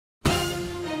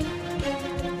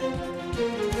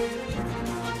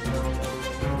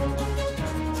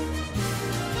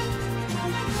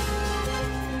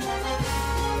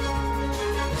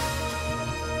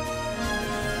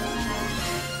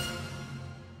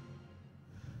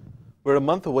We're a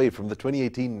month away from the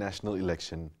 2018 national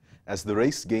election. As the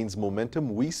race gains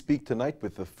momentum, we speak tonight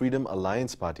with the Freedom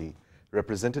Alliance Party,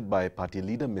 represented by party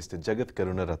leader Mr. Jagat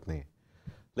Karunaratne.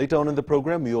 Later on in the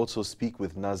program, we also speak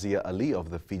with Naziah Ali of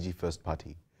the Fiji First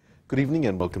Party. Good evening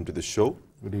and welcome to the show.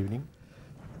 Good evening.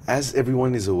 As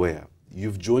everyone is aware,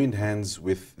 you've joined hands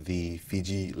with the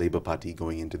Fiji Labour Party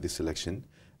going into this election,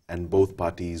 and both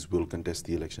parties will contest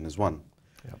the election as one.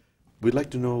 Yep. We'd like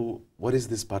to know, what is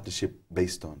this partnership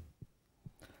based on?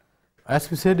 As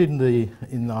we said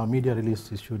in our media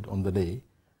release issued on the day,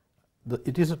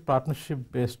 it is a partnership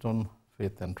based on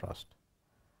faith and trust.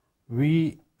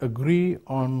 We agree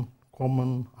on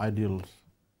common ideals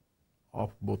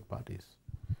of both parties.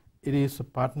 It is a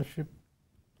partnership,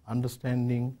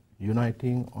 understanding,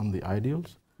 uniting on the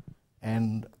ideals,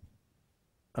 and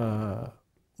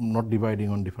not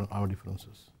dividing on our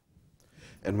differences.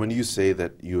 And when you say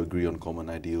that you agree on common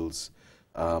ideals,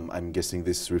 I'm guessing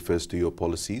this refers to your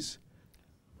policies?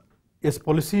 Yes,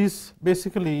 policies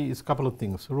basically is a couple of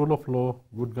things: rule of law,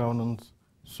 good governance,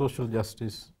 social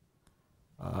justice,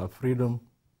 freedom,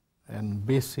 and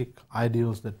basic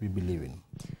ideals that we believe in.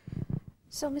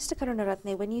 So, Mr.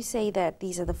 Karunaratne, when you say that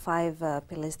these are the five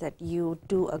pillars that you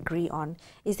do agree on,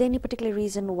 is there any particular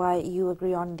reason why you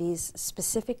agree on these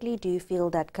specifically? Do you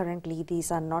feel that currently these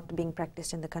are not being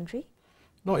practiced in the country?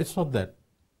 No, it's not that.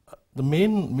 The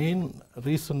main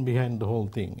reason behind the whole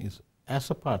thing is,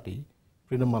 as a party,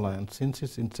 Freedom Alliance, since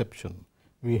its inception,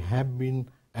 we have been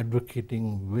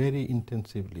advocating very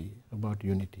intensively about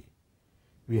unity.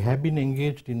 We have been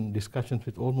engaged in discussions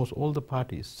with almost all the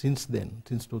parties since then,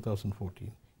 since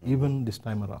 2014, even this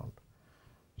time around.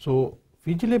 So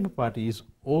Fiji Labour Party is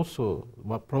also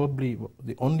probably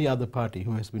the only other party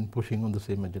who has been pushing on the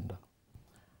same agenda.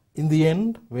 In the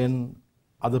end, when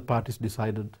other parties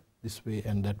decided this way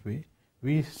and that way,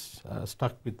 we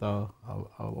stuck with our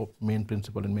main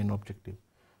principle and main objective.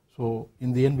 So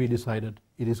in the end, we decided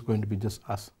it is going to be just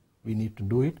us. We need to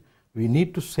do it. We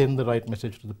need to send the right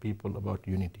message to the people about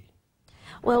unity.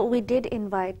 Well, we did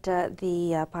invite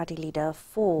the party leader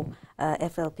for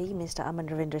FLP, Mr. Aman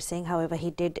Ravinder Singh. However, he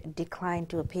did decline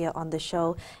to appear on the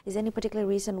show. Is there any particular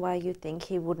reason why you think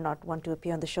he would not want to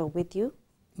appear on the show with you?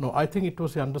 No, I think it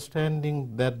was the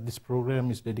understanding that this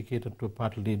program is dedicated to a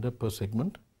party leader per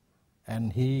segment,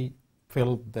 and he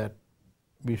felt that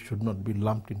we should not be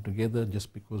lumped in together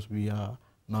just because we are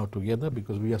now together,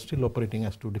 because we are still operating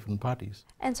as two different parties.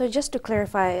 And so just to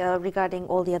clarify regarding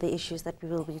all the other issues that we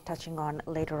will be touching on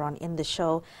later on in the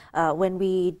show, when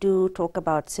we do talk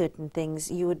about certain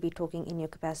things, you would be talking in your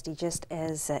capacity just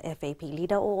as FAP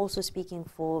leader, or also speaking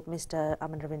for Mr.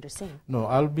 Aman Ravinder Singh? No,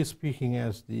 I'll be speaking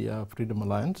as the Freedom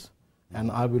Alliance,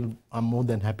 and I'm more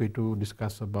than happy to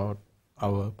discuss about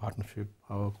our partnership,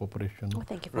 our cooperation. Oh,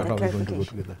 thank you for that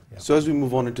clarification. Yeah. So as we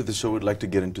move on into the show, we'd like to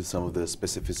get into some of the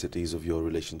specificities of your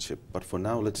relationship. But for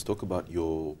now, let's talk about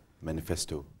your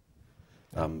manifesto.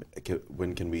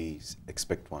 When can we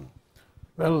expect one?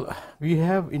 Well, we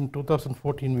have in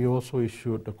 2014, we also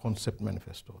issued a concept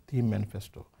manifesto, theme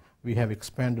manifesto. We have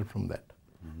expanded from that.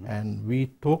 And we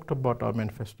talked about our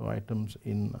manifesto items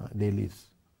in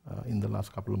dailies in the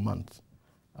last couple of months,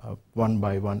 one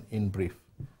by one in brief.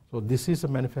 So this is a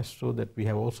manifesto that we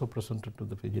have also presented to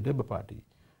the Fiji Labour Party.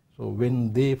 So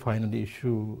when they finally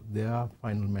issue their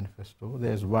final manifesto,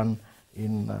 there's one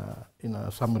in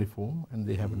a summary form, and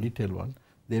they have a detailed one.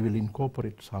 They will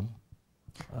incorporate some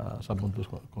of those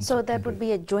concepts. So that would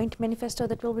be a joint manifesto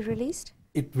that will be released?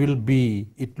 It will be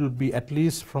at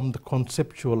least from the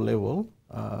conceptual level.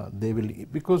 They will,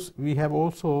 because we have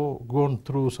also gone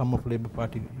through some of Labour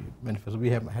Party manifesto. We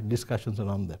have had discussions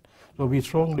around that. So we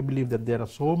strongly believe that there are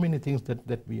so many things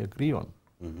that we agree on.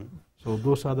 So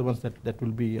those are the ones that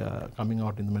will be coming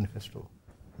out in the manifesto.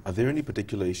 Are there any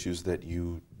particular issues that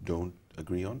you don't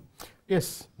agree on?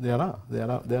 Yes, there are.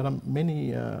 There are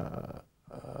many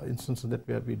instances that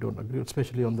where we don't agree,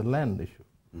 especially on the land issue.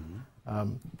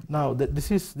 Now,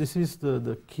 this is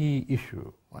the key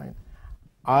issue, right?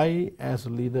 I, as a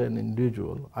leader and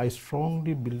individual, I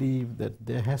strongly believe that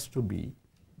there has to be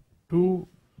two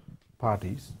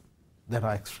parties that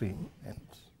are extreme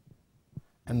ends,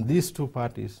 and these two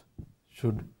parties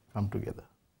should come together.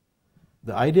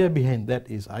 The idea behind that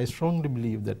is, I strongly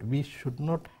believe that we should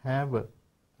not have a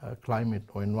climate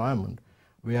or environment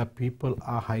where people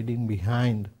are hiding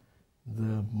behind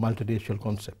the multiracial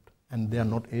concept and they are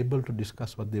not able to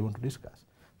discuss what they want to discuss.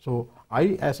 So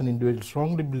I, as an individual,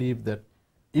 strongly believe that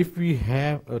if we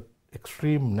have an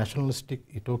extreme nationalistic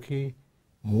Itoke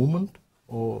movement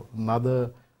or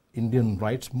another Indian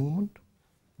rights movement,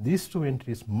 these two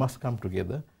entities must come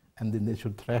together, and then they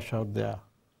should thrash out their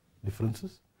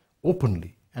differences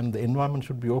openly and the environment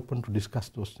should be open to discuss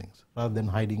those things rather than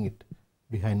hiding it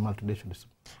behind multiracialism.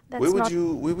 Where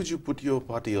would you put your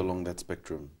party along that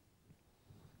spectrum?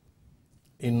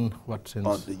 In what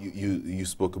sense? You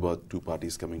spoke about two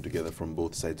parties coming together from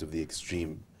both sides of the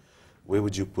extreme. Where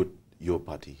would you put your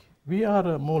party? We are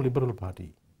a more liberal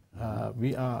party.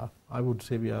 I would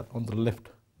say we are on the left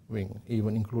wing,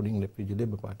 even including the Fiji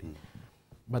Labour Party.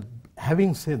 But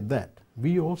having said that,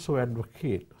 we also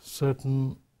advocate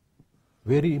certain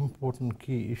very important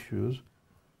key issues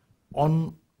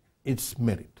on its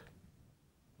merit.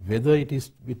 Whether it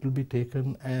will be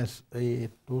taken as a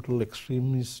total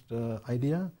extremist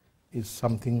idea is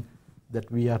something that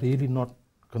we are really not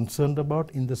concerned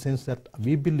about, in the sense that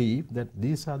we believe that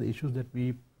these are the issues that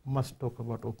we must talk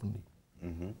about openly.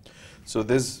 So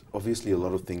there's obviously a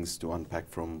lot of things to unpack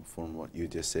from what you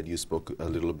just said. You spoke a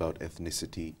little about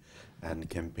ethnicity and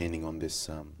campaigning on this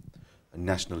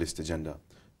nationalist agenda.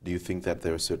 Do you think that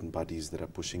there are certain parties that are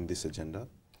pushing this agenda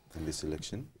in this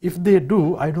election? If they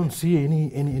do, I don't see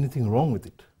anything wrong with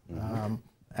it.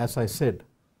 As I said,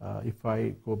 if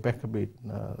I go back a bit,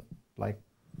 like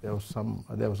there was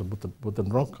a Bhutan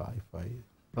Ronka, if I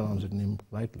pronounce the name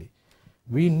rightly.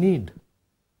 We need,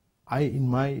 in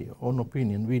my own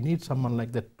opinion, we need someone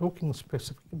like that talking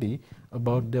specifically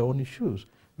about their own issues.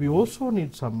 We also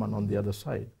need someone on the other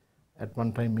side, at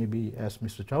one time maybe as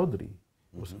Mr. Chowdhury,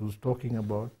 who's talking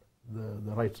about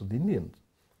the rights of the Indians.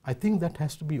 I think that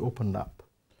has to be opened up.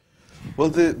 Well,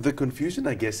 the confusion,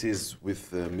 I guess, is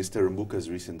with Mr. Rambuka's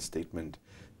recent statement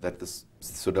that the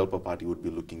Sodelpa party would be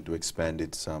looking to expand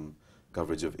its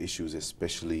coverage of issues,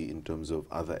 especially in terms of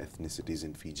other ethnicities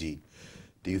in Fiji.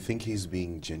 Do you think he's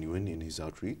being genuine in his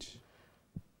outreach?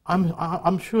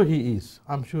 I'm sure he is.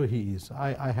 I'm sure he is.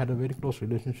 I had a very close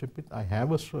relationship with. I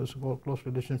have a close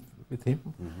relationship with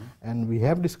him, and we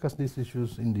have discussed these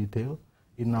issues in detail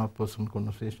in our personal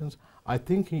conversations. I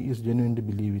think he is genuinely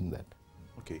believing that.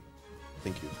 Okay,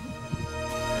 thank you.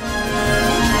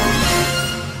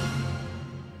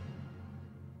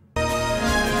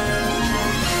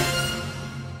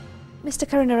 Mr.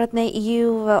 Karunaratne,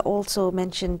 you also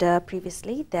mentioned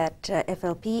previously that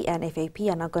FLP and FAP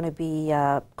are now going to be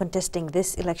contesting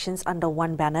this elections under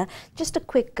one banner. Just a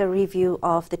quick review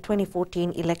of the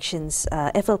 2014 elections.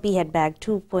 FLP had bagged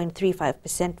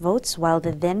 2.35% votes, while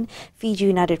the then Fiji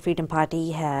United Freedom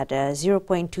Party had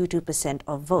 0.22%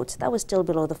 of votes. That was still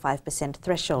below the 5%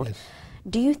 threshold. Yes.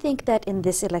 Do you think that in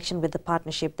this election, with the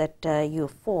partnership that you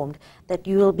formed, that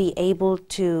you will be able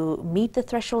to meet the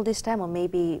threshold this time, or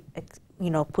maybe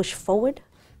push forward?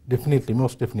 Definitely,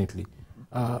 most definitely.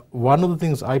 One of the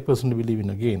things I personally believe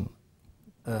in, again,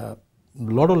 a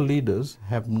lot of leaders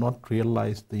have not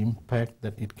realized the impact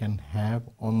that it can have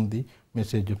on the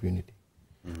message of unity.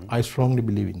 I strongly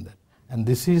believe in that. And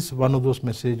this is one of those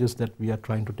messages that we are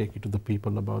trying to take it to the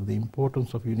people about the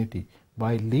importance of unity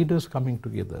by leaders coming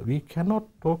together. We cannot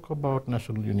talk about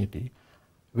national unity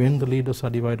when the leaders are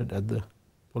divided at the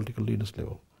political leaders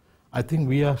level. I think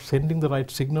we are sending the right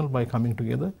signal by coming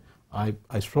together. I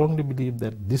strongly believe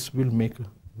that this will make a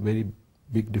very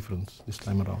big difference this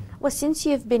time around. Well, since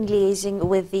you've been liaising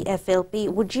with the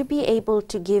FLP, would you be able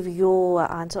to give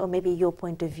your answer, or maybe your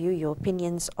point of view, your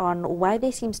opinions on why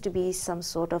there seems to be some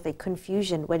sort of a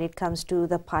confusion when it comes to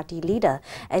the party leader?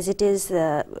 As it is,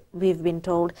 we've been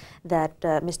told that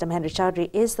Mr. Mahendra Chowdhury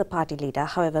is the party leader,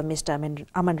 however, Mr.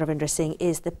 Aman Ravindra Singh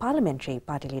is the parliamentary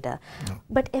party leader. No.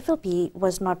 But FLP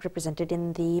was not represented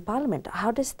in the parliament.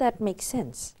 How does that make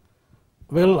sense?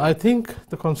 Well, I think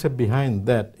the concept behind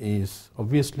that is,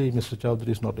 obviously Mr. Chowdhury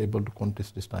is not able to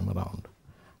contest this time around.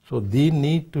 So they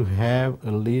need to have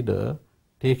a leader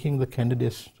taking the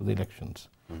candidates to the elections.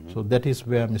 So that is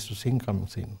where Mr. Singh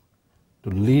comes in, to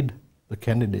lead the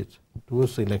candidates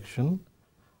towards the election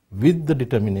with the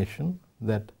determination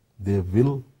that they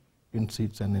will win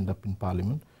seats and end up in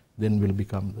parliament, then will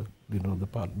become the leader of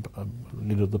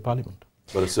the parliament.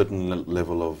 But a certain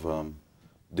level of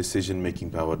decision-making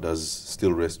power does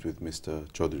still rest with Mr.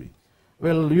 Chowdhury?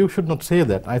 Well, you should not say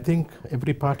that. I think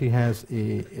every party has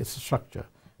a structure.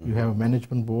 You have a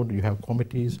management board, you have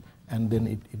committees, and then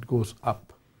it goes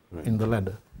up in the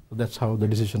ladder. So that's how the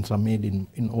decisions are made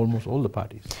in almost all the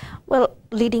parties. Well,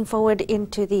 leading forward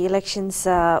into the elections,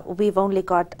 we've only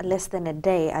got less than a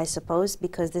day, I suppose,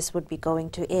 because this would be going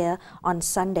to air on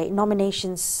Sunday.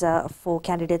 Nominations for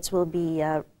candidates will be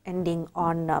ending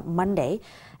on Monday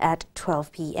at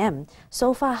 12 p.m.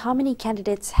 So far, how many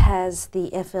candidates has the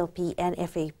FLP and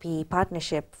FAP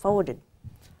partnership forwarded?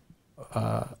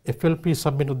 FLP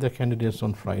submitted their candidates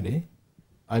on Friday.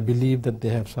 I believe that they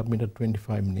have submitted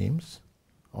 25 names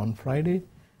on Friday,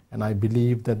 and I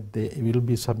believe that they will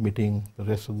be submitting the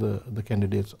rest of the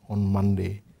candidates on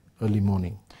Monday, early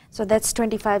morning. So that's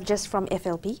 25 just from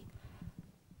FLP?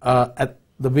 At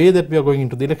the way that we are going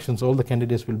into the elections, all the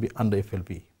candidates will be under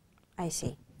FLP. I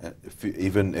see.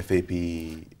 Even FAP?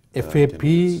 FAP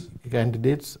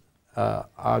candidates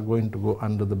are going to go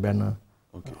under the banner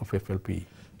of FLP.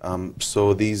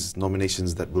 So these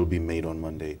nominations that will be made on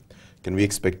Monday, can we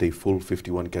expect a full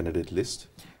 51 candidate list?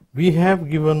 We have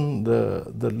given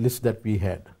the list that we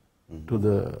had to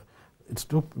the,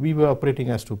 we were operating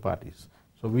as two parties.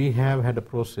 So we have had a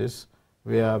process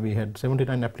where we had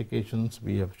 79 applications,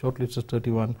 we have shortlisted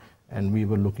 31, and we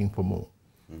were looking for more.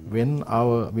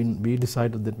 When we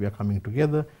decided that we are coming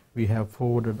together, we have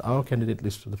forwarded our candidate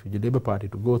list to the Fiji Labour Party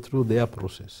to go through their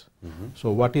process.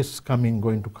 So what is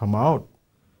going to come out,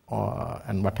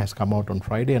 and what has come out on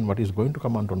Friday and what is going to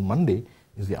come out on Monday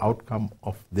is the outcome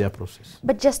of their process.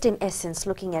 But just in essence,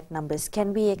 looking at numbers,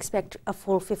 can we expect a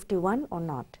full 51 or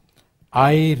not?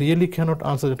 I really cannot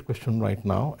answer that question right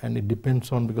now, and it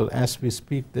depends on, because as we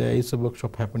speak there is a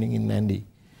workshop happening in Nandi.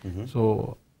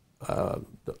 So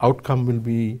the outcome will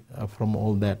be from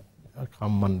all that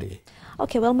come Monday.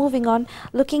 Okay, well, moving on,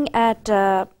 looking at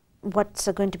what's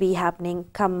going to be happening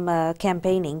come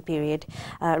campaigning period.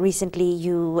 Recently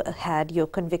you had your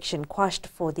conviction quashed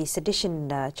for the sedition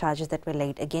charges that were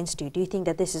laid against you. Do you think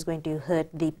that this is going to hurt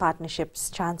the partnership's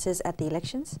chances at the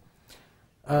elections?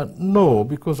 No,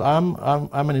 because I'm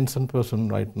an innocent person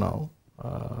right now,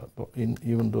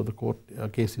 even though the court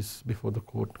case is before the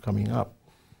court coming up.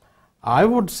 I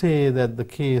would say that the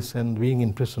case and being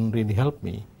in prison really helped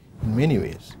me in many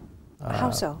ways. How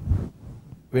so?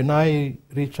 When I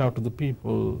reach out to the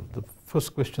people, the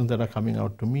first questions that are coming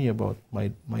out to me about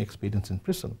my experience in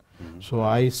prison. So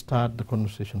I start the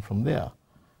conversation from there.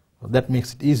 That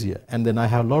makes it easier. And then I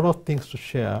have a lot of things to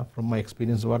share from my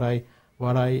experience, what I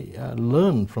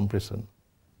learned from prison,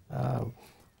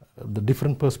 the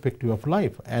different perspective of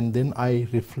life, and then I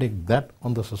reflect that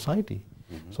on the society.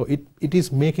 So it is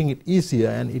making it easier,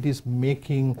 and it is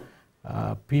making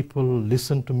people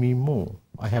listen to me more.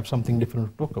 I have something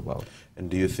different to talk about. And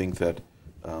do you think that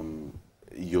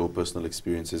your personal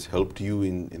experiences helped you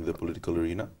in the political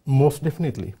arena? Most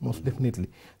definitely, most definitely.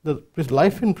 The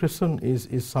life in prison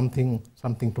is something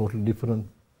totally different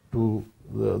to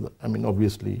I mean,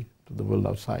 obviously, to the world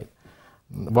outside.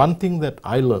 One thing that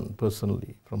I learned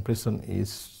personally from prison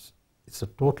is it's a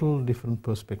total different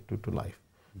perspective to life.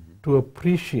 To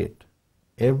appreciate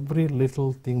every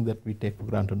little thing that we take for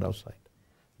granted outside.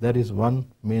 That is one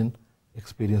main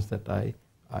experience that I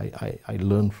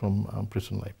learned from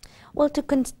prison life. Well, to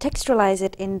contextualize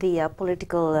it in the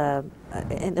political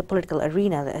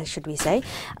arena, should we say,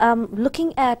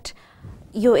 looking at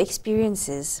your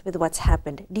experiences with what's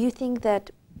happened, do you think that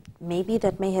maybe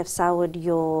that may have soured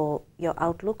your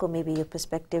outlook or maybe your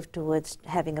perspective towards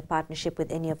having a partnership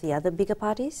with any of the other bigger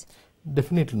parties?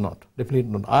 Definitely not.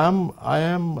 Definitely not.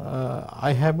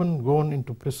 I haven't gone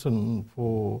into prison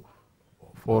for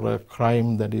a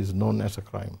crime that is known as a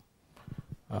crime.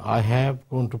 I have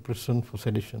gone to prison for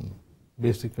sedition.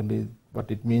 Basically, what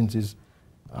it means is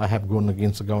I have gone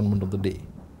against the government of the day.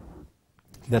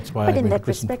 That's why. But in that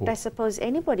respect, I suppose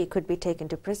anybody could be taken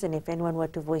to prison if anyone were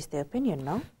to voice their opinion,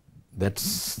 no?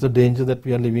 That's the danger that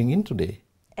we are living in today.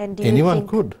 And anyone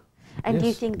could. And yes. do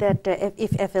you think that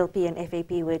if FLP and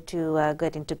FAP were to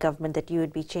get into government, that you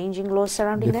would be changing laws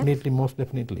surrounding that? Definitely, most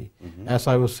definitely. As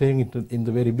I was saying in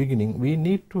the very beginning, we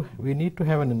need to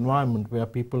have an environment where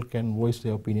people can voice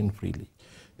their opinion freely.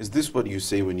 Is this what you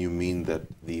say when you mean that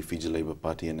the Fiji Labour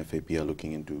Party and FAP are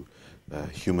looking into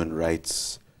human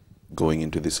rights going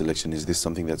into this election? Is this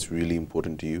something that's really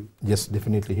important to you? Yes,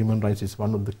 definitely. Human rights is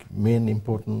one of the main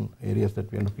important areas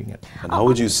that we are looking at. And how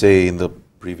would you say in the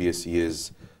previous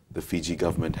years the Fiji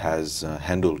government has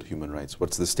handled human rights?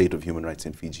 What's the state of human rights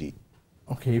in Fiji?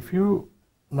 Okay,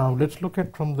 now let's look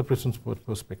at from the prison's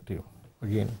perspective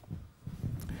again.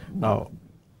 Now,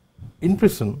 in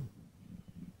prison,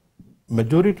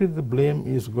 majority of the blame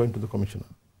is going to the commissioner,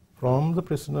 from the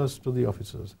prisoners to the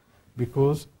officers,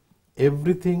 because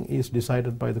everything is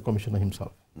decided by the commissioner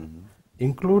himself,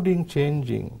 including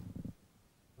changing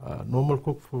normal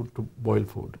cooked food to boiled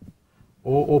food,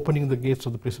 or opening the gates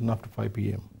of the prison after 5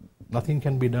 p.m. Nothing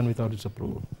can be done without its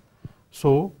approval.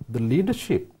 So the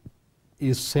leadership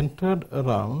is centered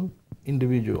around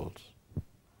individuals.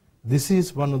 This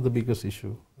is one of the biggest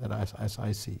issues that as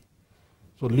I see.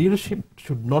 So leadership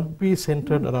should not be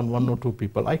centered around one or two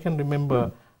people. I can remember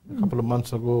a couple of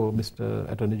months ago, Mr.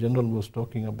 Attorney General was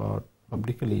talking about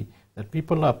publicly that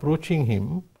people are approaching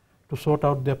him to sort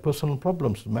out their personal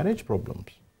problems, marriage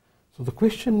problems. So the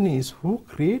question is, who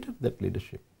created that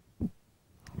leadership?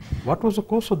 What was the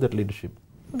cause of that leadership?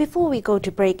 Before we go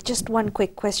to break, just one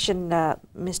quick question,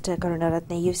 Mr.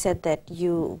 Karunaratne. You said that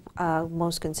you are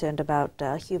most concerned about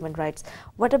human rights.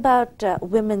 What about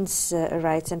women's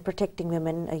rights and protecting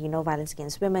women, violence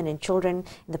against women and children?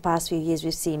 In the past few years,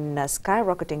 we've seen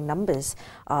skyrocketing numbers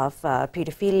of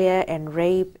pedophilia and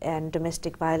rape and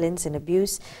domestic violence and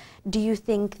abuse. Do you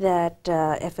think that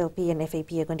FLP and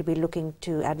FAP are going to be looking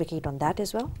to advocate on that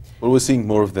as well? Well, we're seeing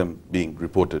more of them being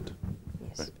reported.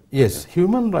 Yes,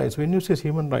 human rights, when you say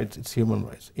human rights, it's human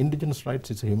rights. Indigenous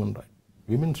rights, it's a human right.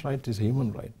 Women's rights is a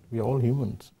human right. We are all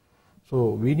humans. So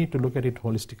we need to look at it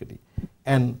holistically.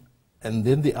 And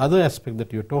then the other aspect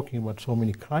that you're talking about, so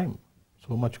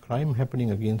much crime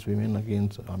happening against women,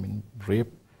 against,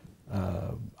 rape,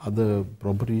 other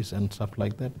robberies and stuff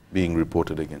like that. Being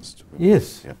reported against women.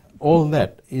 Yes, all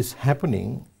that is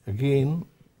happening. Again,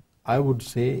 I would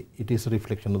say it is a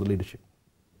reflection of the leadership.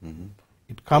 Mm-hmm.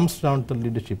 It comes down to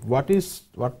leadership. What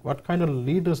kind of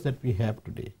leaders that we have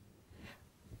today?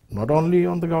 Not only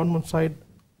on the government side,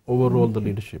 overall the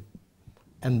leadership.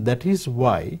 And that is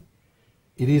why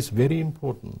it is very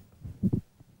important,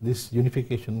 this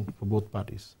unification for both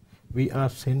parties. We are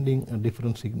sending a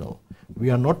different signal. We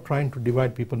are not trying to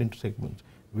divide people into segments.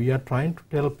 We are trying to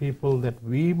tell people that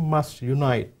we must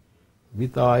unite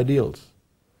with our ideals.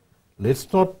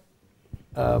 Let's not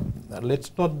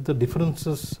the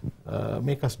differences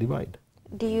make us divide.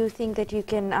 Do you think that you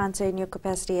can answer in your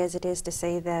capacity as it is to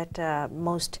say that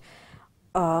most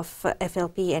of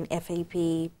FLP and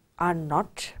FAP are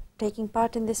not taking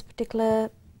part in this particular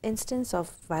instance of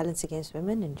violence against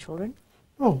women and children?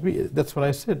 No, that's what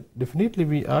I said. Definitely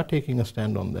we are taking a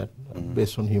stand on that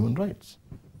based on human rights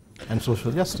and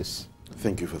social justice.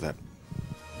 Thank you for that.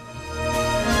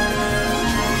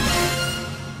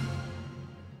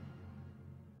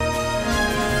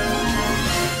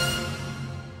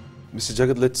 Mr.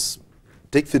 Jagat, let's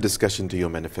take the discussion to your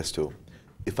manifesto.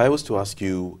 If I was to ask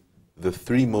you the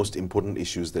 3 most important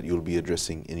issues that you'll be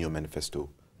addressing in your manifesto,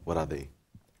 what are they?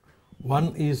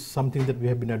 One is something that we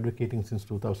have been advocating since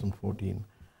 2014,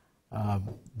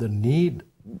 the need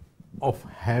of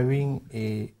having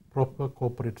a proper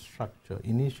corporate structure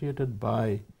initiated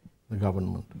by the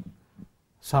government.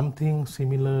 Something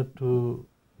similar to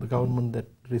the government that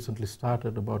recently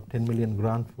started about 10 million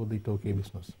grant for the Tokyo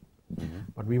business. Mm-hmm.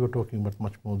 But we were talking about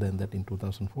much more than that in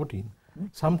 2014. Mm-hmm.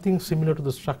 Something similar to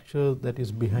the structure that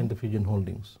is behind the Fijian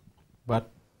holdings, but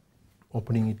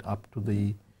opening it up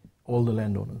to all the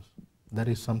landowners. That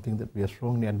is something that we are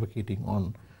strongly advocating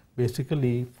on.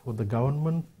 Basically, for the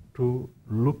government to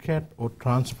look at or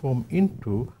transform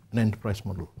into an enterprise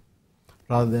model,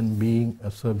 rather than being a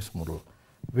service model,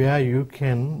 where you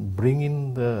can bring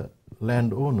in the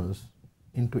landowners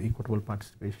into equitable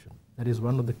participation. That is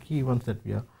one of the key ones that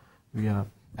we are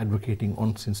advocating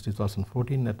on since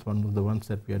 2014. That's one of the ones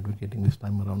that we are advocating this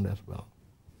time around as well.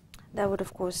 That would,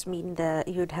 of course, mean that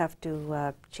you'd have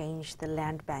to change the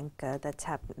land bank that's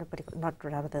happened,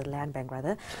 the land bank,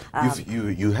 rather.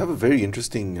 You have a very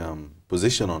interesting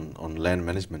position on land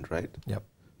management, right? Yep.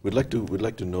 We'd like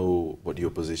to know what your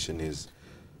position is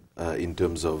in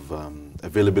terms of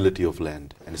availability of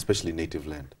land, and especially native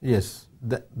land. Yes,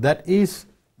 that is,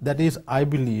 I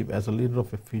believe, as a leader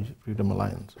of a Freedom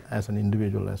Alliance, as an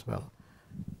individual as well,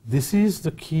 this is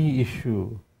the key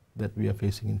issue that we are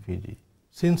facing in Fiji.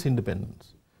 Since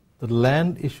independence, the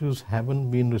land issues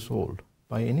haven't been resolved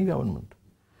by any government.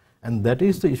 And that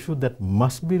is the issue that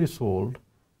must be resolved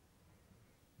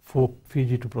for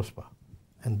Fiji to prosper.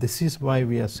 And this is why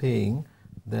we are saying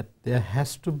that there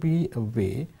has to be a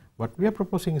way. What we are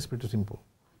proposing is pretty simple,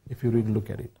 if you really look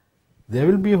at it. There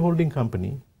will be a holding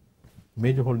company,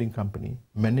 major holding company,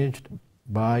 managed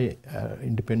by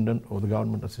independent or the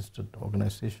government-assisted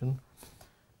organization.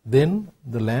 Then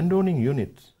the landowning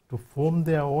units to form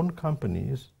their own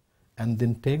companies and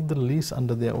then take the lease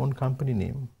under their own company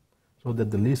name, so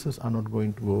that the leases are not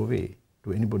going to go away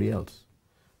to anybody else.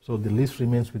 So the lease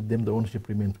remains with them, the ownership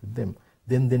remains with them.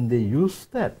 Then they use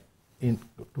that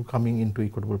to coming into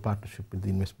equitable partnership with the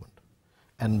investment.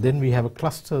 And then we have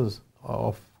clusters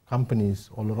of companies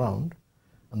all around,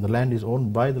 and the land is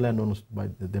owned by the landowners by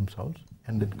themselves,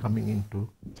 and then coming into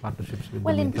partnerships with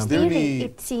well, the in theory,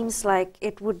 it seems like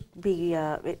it would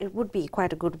be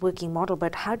quite a good working model.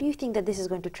 But how do you think that this is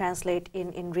going to translate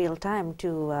in real time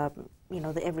to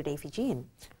the everyday Fijian?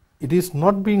 It is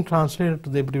not being translated to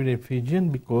the everyday Fijian,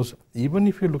 because even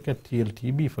if you look at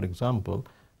TLTB, for example,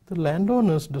 the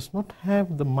landowners does not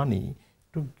have the money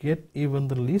to get even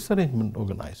the lease arrangement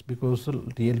organized, because the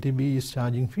TLTB is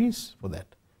charging fees for that.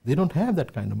 They don't have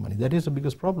that kind of money. That is the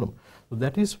biggest problem. So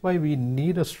that is why we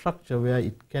need a structure where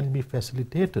it can be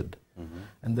facilitated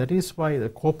And that is why the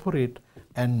corporate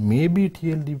and maybe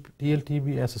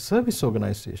TLTB as a service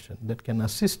organization that can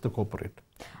assist the corporate.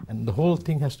 And the whole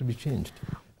thing has to be changed.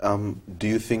 Do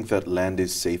you think that land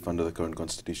is safe under the current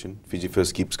constitution? Fiji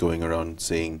First keeps going around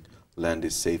saying land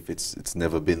is safe. It's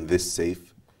never been this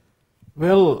safe.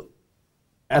 Well,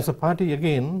 as a party,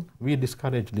 again, we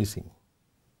discourage leasing.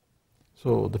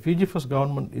 So the Fiji First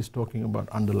government is talking about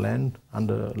under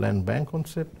land bank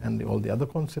concept and all the other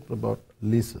concepts about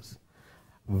leases.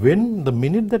 When the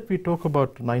minute that we talk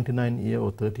about 99-year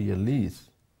or 30-year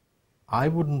lease, I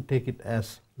wouldn't take it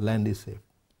as land is safe.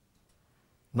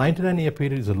 99-year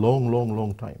period is a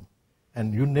long time,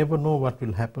 and you never know what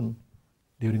will happen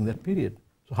during that period.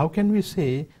 So how can we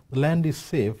say the land is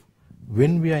safe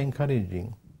when we are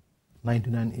encouraging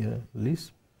 99-year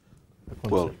lease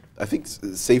concept? Well, I think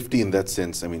safety in that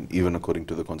sense, I mean, even according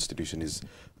to the constitution, is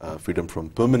freedom from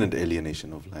permanent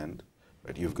alienation of land.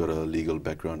 Right? You've got a legal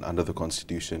background under the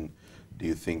constitution. Do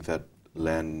you think that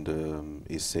land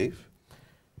is safe?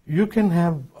 You can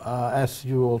have, as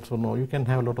you also know, you can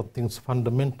have a lot of things,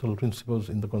 fundamental principles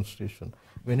in the constitution.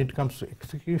 When it comes to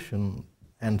execution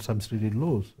and subsidiary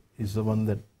laws is the one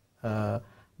that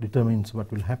determines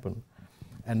what will happen.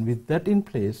 And with that in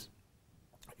place,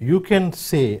 you can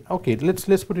say, okay,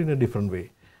 let's put it in a different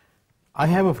way. I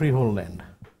have a freehold land.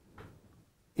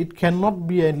 It cannot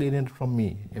be alienated from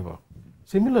me ever.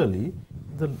 Similarly,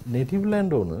 the native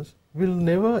landowners will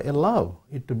never allow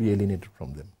it to be alienated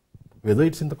from them, whether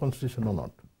it's in the constitution or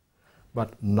not.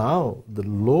 But now the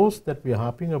laws that we are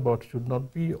harping about should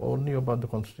not be only about the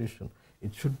constitution.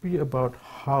 It should be about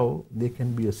how they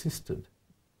can be assisted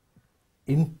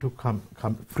to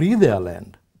free their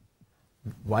land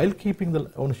while keeping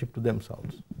the ownership to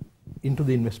themselves into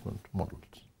the investment models.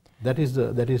 That is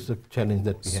the challenge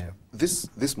that we have.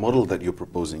 This model that you're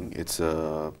proposing, it's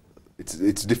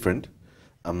different.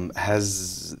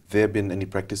 Has there been any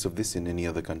practice of this in any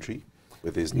other country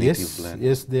where there's native land?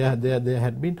 Yes, there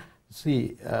had been.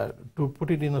 See, to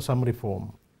put it in a summary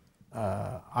form,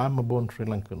 I'm a born Sri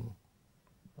Lankan.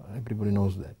 Everybody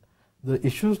knows that. The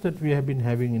issues that we have been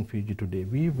having in Fiji today,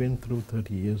 we went through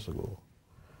 30 years ago.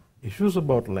 Issues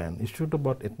about land, issues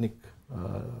about ethnic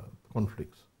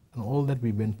conflicts, and all that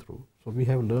we went through. So we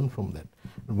have learned from that.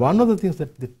 One of the things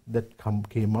that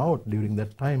came out during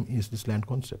that time is this land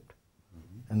concept,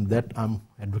 and that I'm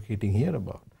advocating here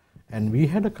about. And we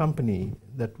had a company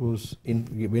that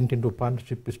went into a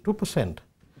partnership with 2%,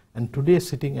 and today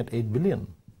sitting at 8 billion,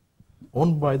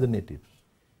 owned by the natives.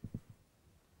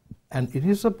 And it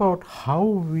is about how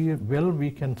well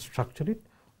we can structure it,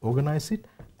 organize it,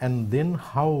 and then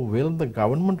how well the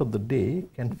government of the day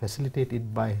can facilitate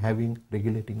it by having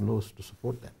regulating laws to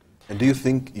support that. And do you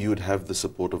think you would have the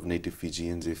support of native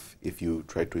Fijians if you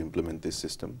tried to implement this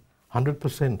system?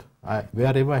 100%.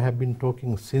 Wherever I have been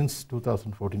talking since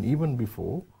 2014, even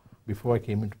before I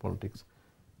came into politics,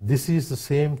 this is the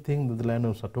same thing that the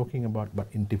landowners are talking about, but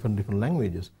in different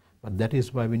languages. But that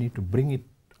is why we need to bring it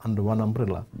under one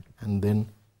umbrella and then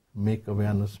make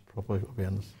awareness, proper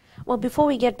awareness. Well, before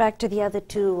we get back to the other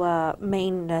two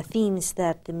main themes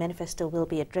that the manifesto will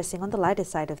be addressing, on the lighter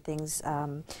side of things,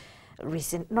 some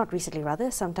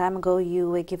time ago you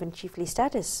were given chiefly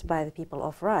status by the people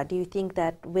of Ra. Do you think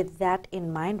that with that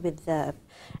in mind,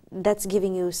 that's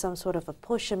giving you some sort of a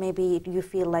push, or maybe you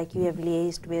feel like you have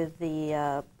liaised with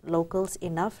the locals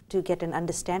enough to get an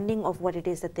understanding of what it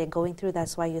is that they're going through?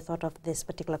 That's why you thought of this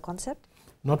particular concept?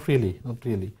 Not really.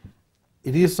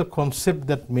 It is a concept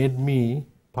that made me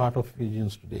part of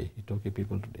Fijians today, Itoke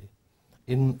people today.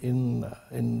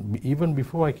 Even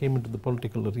before I came into the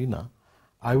political arena,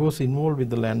 I was involved with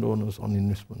the landowners on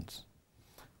investments.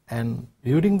 And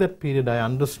during that period, I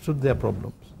understood their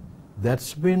problems.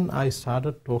 That's when I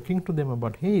started talking to them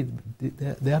about, hey,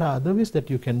 there are other ways that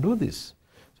you can do this.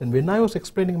 And when I was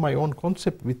explaining my own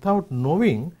concept without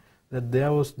knowing that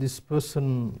there was this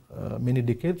person many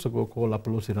decades ago called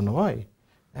Apollo Siranawai,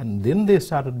 and then they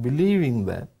started believing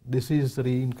that this is the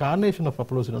reincarnation of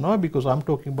Apollo Siranawai because I'm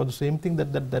talking about the same thing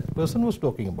that person was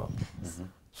talking about. Mm-hmm.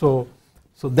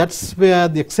 So that's where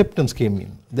the acceptance came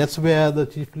in. That's where the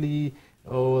chiefly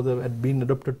had been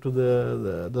adopted to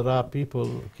the Ra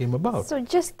people came about. So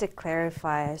just to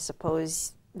clarify, I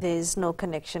suppose there's no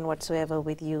connection whatsoever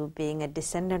with you being a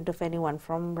descendant of anyone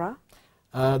from Ra?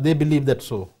 They believe that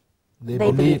so. They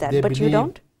believe that, but you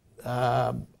don't?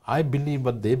 I believe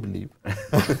what they believe.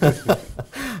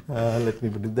 Let me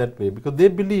put it that way, because they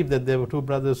believe that there were two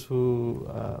brothers who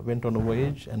went on a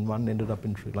voyage and one ended up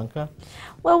in Sri Lanka.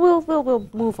 Well, we'll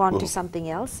move on to something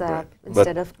else Right.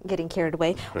 instead of getting carried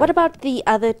away. Right. What about the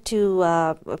other two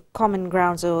common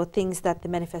grounds or things that the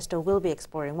manifesto will be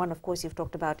exploring? One, of course, you've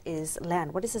talked about is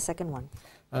land. What is the second one?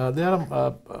 There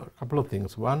are a couple of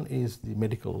things. One is the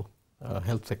medical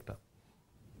health sector.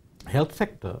 Health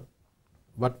sector,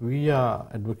 what we are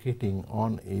advocating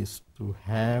on is to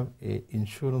have an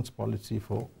insurance policy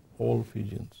for all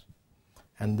Fijians,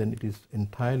 and then it is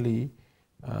entirely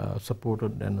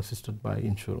supported and assisted by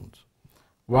insurance.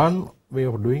 One way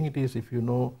of doing it is, if you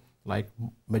know, like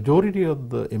majority of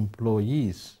the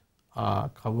employees are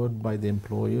covered by the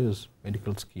employer's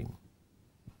medical scheme,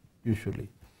 usually.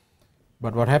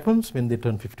 But what happens when they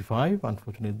turn 55,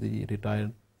 unfortunately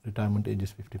the retirement age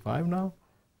is 55 now,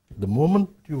 the moment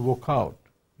you walk out,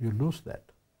 you lose that.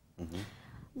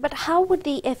 But how would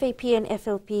the FAP and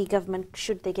FLP government,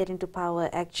 should they get into power,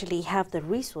 actually have the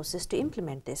resources to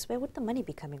implement this? Where would the money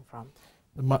be coming from?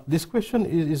 This question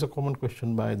is a common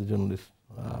question by the journalists.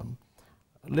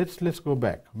 Let's go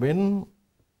back. When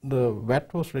the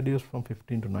VAT was reduced from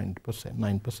 15 to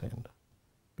 9%,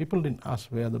 people didn't ask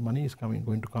where the money is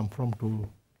going to come from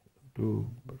to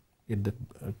get the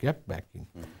gap back in.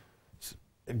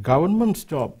 Government's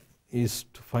job is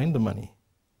to find the money,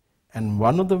 and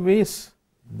one of the ways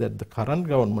that the current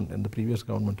government and the previous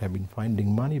government have been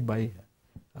finding money by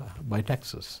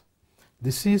taxes.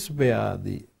 This is where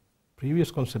the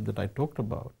previous concept that I talked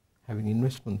about, having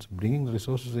investments, bringing the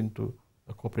resources into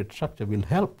a corporate structure, will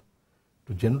help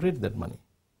to generate that money.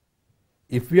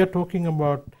 If we are talking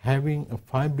about having a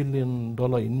 $5 billion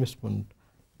investment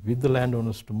with the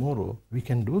landowners tomorrow, we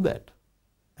can do that.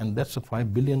 And that's a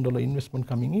 $5 billion investment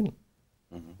coming in.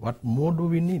 What more do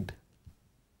we need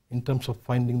in terms of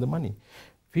finding the money?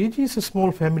 Fiji is a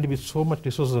small family with so much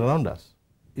resources around us.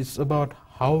 It's about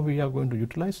how we are going to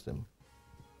utilize them.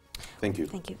 Thank you.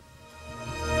 Thank you.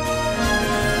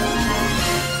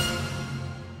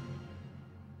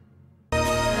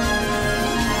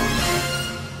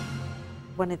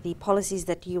 One of the policies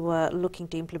that you were looking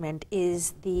to implement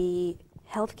is the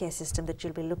healthcare system that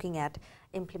you'll be looking at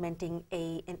implementing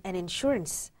an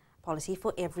insurance policy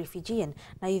for every Fijian.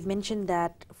 Now, you've mentioned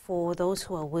that for those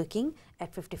who are working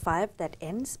at 55, that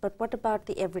ends, but what about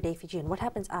the everyday Fijian? What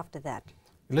happens after that?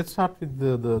 Let's start with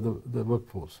the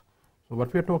workforce. So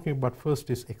what we are talking about first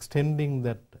is extending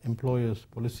that employer's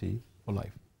policy for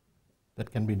life. That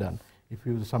can be done.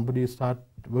 If somebody start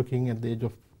working at the age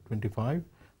of 25,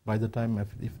 by the time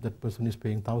if that person is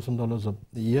paying $1,000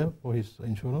 a year for his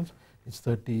insurance, it's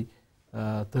 30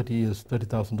 years,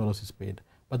 $30,000 is paid.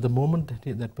 But the moment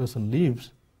that person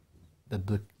leaves,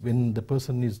 when the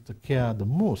person needs the care the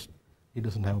most, he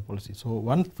doesn't have a policy. So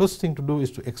first thing to do is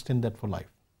to extend that for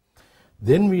life.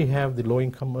 Then we have the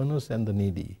low-income earners and the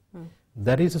needy.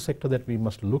 That is a sector that we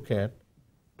must look at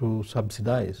to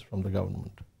subsidize from the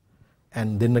government.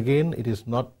 And then again, it is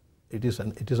about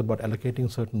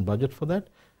allocating certain budget for that,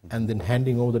 and then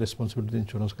handing over the responsibility to the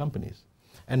insurance companies.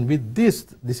 And with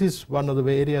this is one of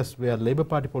the areas where Labour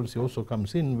Party policy also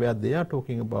comes in, where they are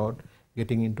talking about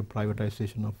getting into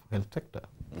privatization of health sector,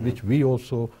 which we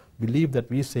also believe that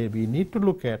we say we need to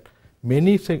look at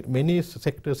many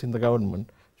sectors in the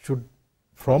government should,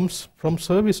 from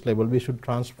service level, we should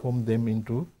transform them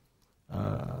into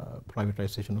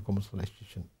privatization or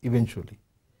commercialization eventually.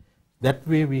 That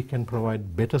way we can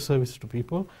provide better service to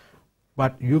people.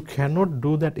 But you cannot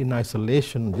do that in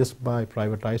isolation just by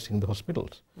privatizing the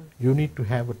hospitals. You need to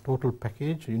have a total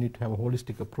package. You need to have a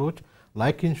holistic approach,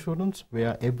 like insurance,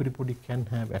 where everybody can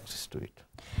have access to it.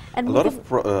 And a lot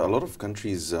of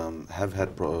countries have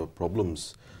had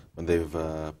problems when they've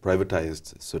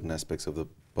privatized certain aspects of the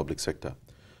public sector.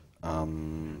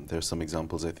 There are some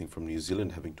examples, I think, from New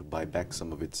Zealand having to buy back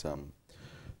some of its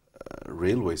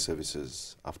railway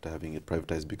services after having it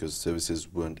privatized because services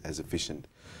weren't as efficient.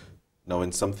 Now,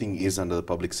 when something is under the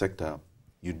public sector,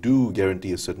 you do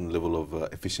guarantee a certain level of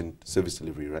efficient service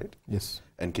delivery, right? Yes.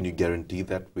 And can you guarantee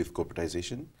that with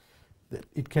corporatization?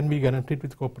 It can be guaranteed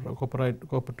with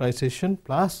corporatization,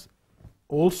 plus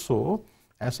also,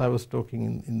 as I was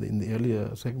talking in the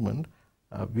earlier segment,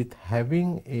 with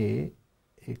having a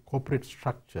corporate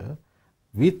structure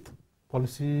with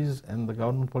policies, and the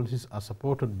government policies are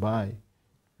supported by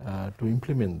to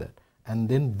implement that. And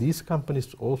then these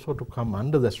companies also to come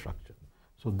under the structure.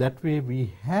 So that way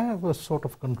we have a sort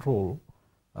of control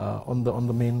on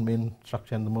the main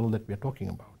structure and the model that we are talking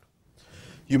about.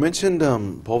 You mentioned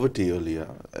poverty earlier.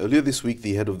 Earlier this week,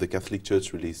 the head of the Catholic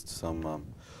Church released some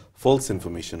false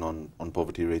information on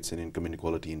poverty rates and income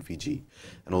inequality in Fiji.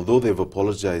 And although they've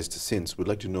apologized since, we'd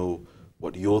like to know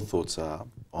what your thoughts are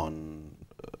on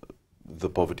the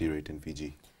poverty rate in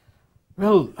Fiji.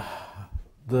 Well,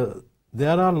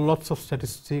 there are lots of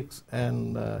statistics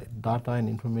and data and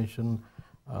information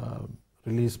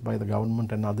released by the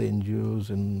government and other NGOs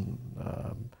and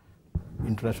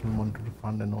International Monetary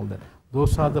Fund and all that.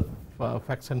 Those are the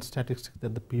facts and statistics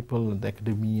that the people, the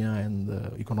academia and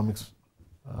the economics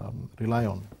rely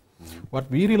on. What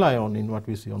we rely on in what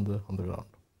we see on the ground.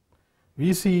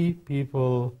 We see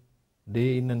people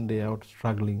day in and day out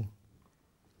struggling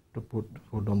to put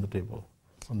food on the table.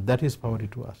 And that is poverty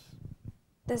to us.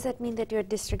 Does that mean that you're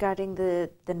disregarding the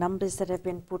numbers that have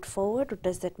been put forward, or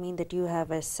does that mean that you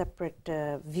have a separate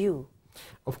view?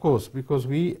 Of course, because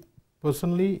we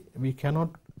personally, we cannot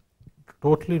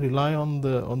totally rely on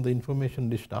the information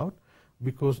dished out,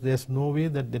 because there's no way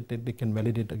that they can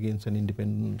validate against an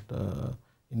independent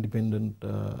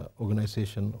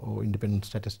organization or independent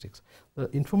statistics. The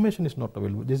information is not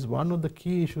available. This is one of the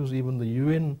key issues even the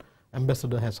UN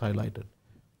ambassador has highlighted.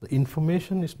 The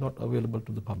information is not available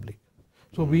to the public.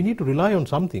 So we need to rely on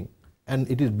something, and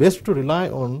it is best to rely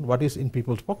on what is in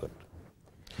people's pocket.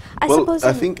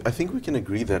 I think we can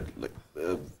agree that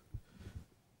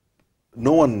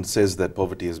no one says that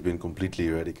poverty has been completely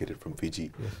eradicated from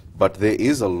Fiji, yes. But there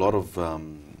is a lot of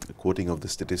quoting of the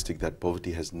statistic that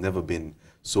poverty has never been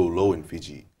so low in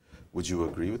Fiji. Would you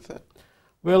agree with that?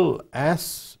 Well,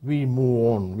 as we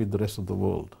move on with the rest of the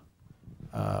world,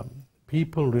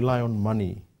 people rely on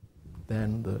money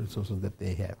than the resources that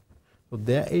they have. So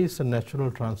there is a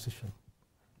natural transition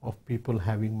of people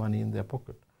having money in their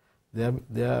pocket. There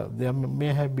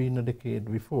may have been a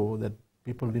decade before that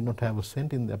people did not have a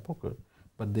cent in their pocket,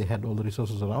 but they had all the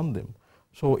resources around them.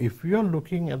 So if you are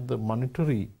looking at the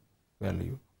monetary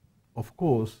value, of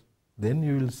course, then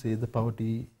you will say the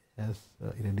poverty has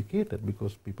eradicated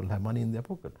because people have money in their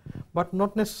pocket. But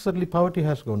not necessarily poverty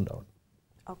has gone down.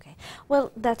 Okay,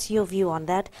 well, that's your view on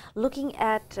that. Looking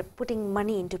at putting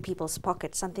money into people's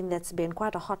pockets, something that's been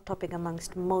quite a hot topic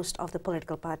amongst most of the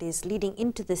political parties leading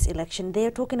into this election,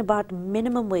 they're talking about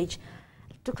minimum wage,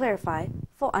 to clarify,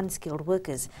 for unskilled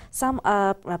workers. Some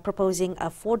are proposing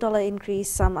a $4 increase,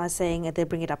 some are saying they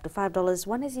bring it up to $5,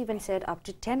 one has even said up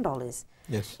to $10.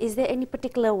 Yes. Is there any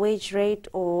particular wage rate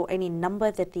or any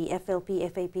number that the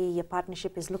FLP, FAP, your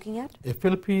partnership is looking at?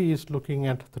 FLP is looking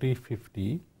at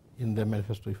 $350 in their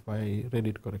manifesto, if I read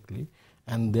it correctly,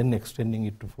 and then extending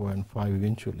it to $4 and $5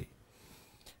 eventually.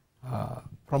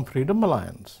 From Freedom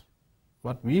Alliance,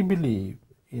 what we believe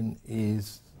in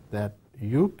is that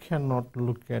you cannot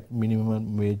look at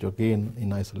minimum wage again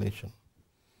in isolation.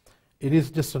 It is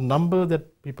just a number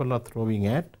that people are throwing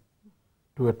at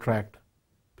to attract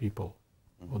people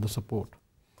or the support.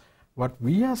 What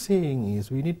we are saying is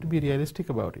we need to be realistic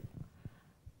about it.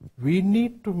 We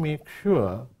need to make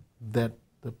sure that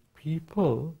the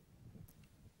people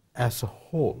as a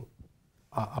whole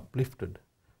are uplifted.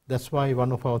 That's why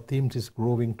one of our themes is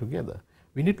growing together.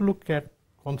 We need to look at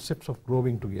concepts of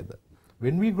growing together.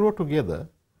 When we grow together,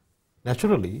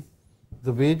 naturally,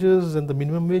 the wages and the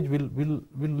minimum wage will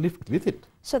lift with it.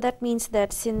 So that means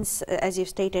that since, as you've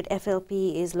stated,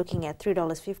 FLP is looking at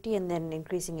 $3.50 and then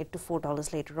increasing it to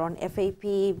 $4 later on, FAP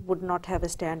would not have a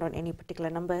stand on any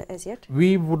particular number as yet?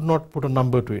 We would not put a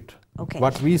number to it. Okay.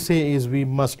 What we say is we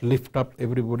must lift up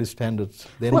everybody's standards.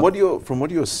 Then From what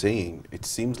you're saying, it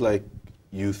seems like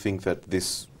you think that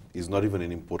this is not even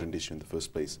an important issue in the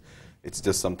first place. It's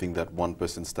just something that one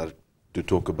person started to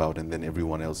talk about and then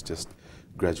everyone else just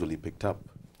gradually picked up.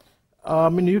 I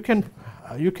mean, you can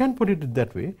put it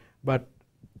that way, but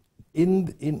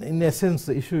in essence,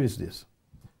 the issue is this: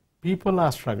 people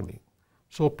are struggling.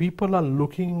 So people are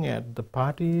looking at the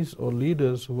parties or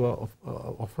leaders who are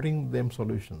offering them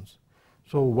solutions.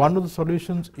 So one of the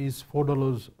solutions is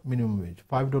 $4 minimum wage,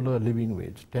 $5 living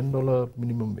wage, $10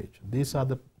 minimum wage. These are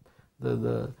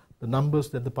the numbers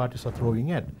that the parties are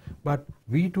throwing at. But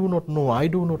we do not know, I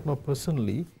do not know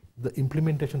personally, the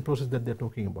implementation process that they're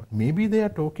talking about. Maybe they are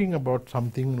talking about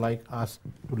something like us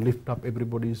to lift up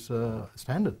everybody's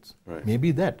standards. Right.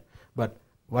 Maybe that. But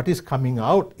what is coming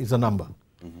out is a number.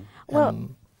 Mm-hmm. Well,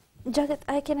 Jagat,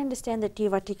 I can understand that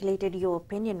you've articulated your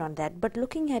opinion on that, but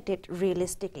looking at it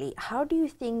realistically, how do you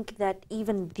think that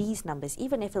even these numbers,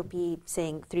 even FLP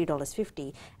saying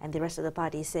 $3.50 and the rest of the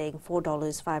parties saying $4,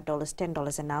 $5,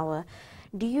 $10 an hour,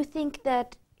 do you think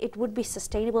that it would be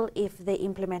sustainable if they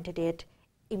implemented it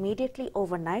immediately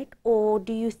overnight, or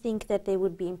do you think that they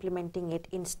would be implementing it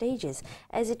in stages,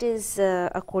 as it is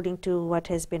according to what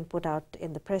has been put out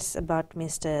in the press about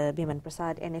Mr. Biman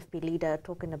Prasad, NFP leader,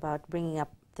 talking about bringing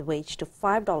up the wage to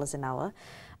 $5 an hour,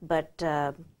 but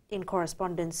in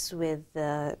correspondence with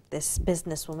this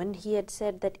businesswoman, he had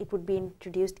said that it would be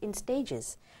introduced in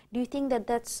stages. Do you think that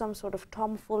that's some sort of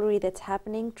tomfoolery that's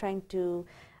happening, trying to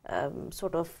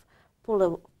sort of pull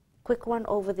a quick one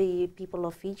over the people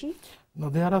of Fiji? No,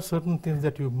 there are certain things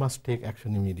that you must take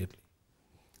action immediately.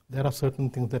 There are certain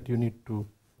things that you need to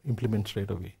implement straight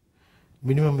away.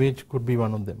 Minimum wage could be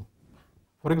one of them.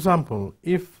 For example,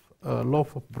 if a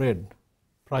loaf of bread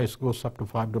price goes up to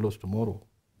 $5 tomorrow,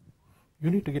 you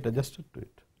need to get adjusted to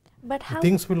it. But how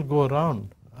things will go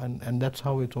around, and that's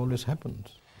how it always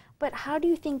happens. But how do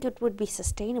you think it would be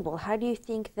sustainable? How do you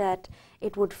think that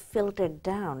it would filter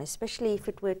down, especially if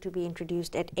it were to be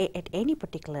introduced at any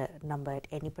particular number, at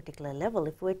any particular level?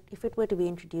 If it were to be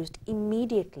introduced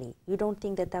immediately, you don't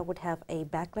think that that would have a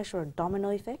backlash or a domino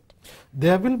effect?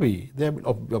 There will be.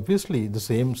 Obviously, the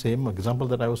same example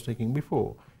that I was taking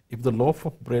before. If the loaf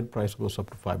of bread price goes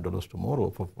up to $5 tomorrow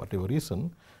for whatever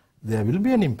reason, there will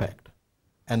be an impact.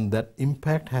 And that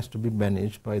impact has to be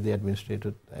managed by the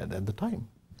administrator at the time.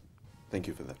 Thank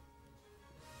you for that.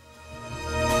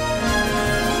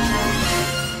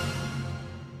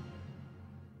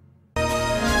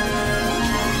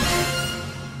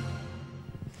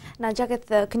 Now,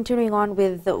 Jagat, continuing on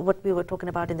with what we were talking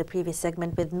about in the previous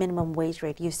segment with minimum wage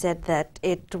rate, you said that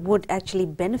it would actually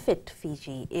benefit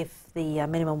Fiji if the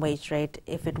minimum wage rate,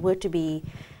 if it were to be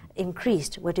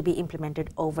increased, were to be implemented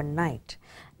overnight.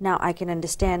 Now, I can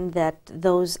understand that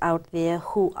those out there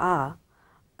who are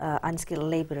unskilled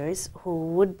laborers who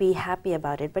would be happy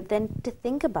about it, but then to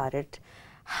think about it,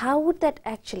 how would that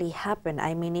actually happen?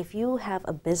 I mean, if you have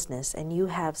a business and you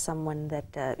have someone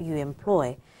that you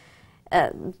employ,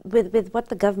 with what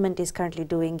the government is currently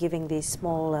doing, giving these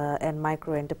small and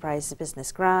micro enterprise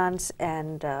business grants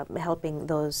and helping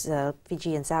those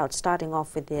Fijians out, starting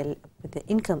off with the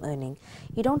income earning,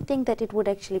 you don't think that it would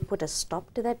actually put a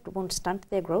stop to that, won't stunt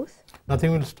their growth?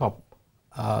 Nothing will stop.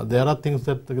 There are things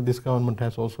that this government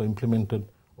has also implemented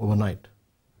overnight.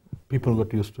 People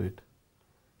got used to it.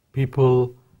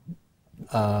 People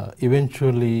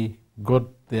eventually got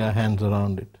their hands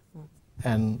around it.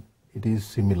 And it is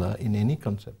similar in any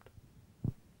concept.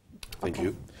 Thank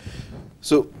you.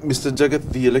 So, Mr.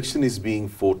 Jagat, the election is being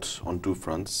fought on two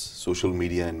fronts, social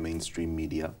media and mainstream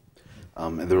media.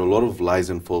 And there are a lot of lies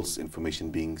and false information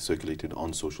being circulated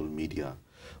on social media.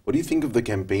 What do you think of the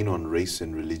campaign on race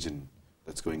and religion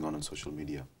that's going on social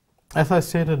media? As I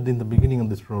stated in the beginning of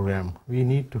this program, we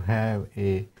need to have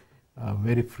a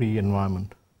very free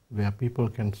environment where people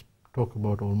can talk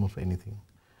about almost anything.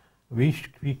 We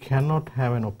cannot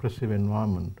have an oppressive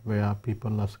environment where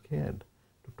people are scared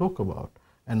to talk about.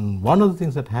 And one of the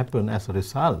things that happen as a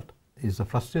result is the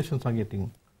frustrations are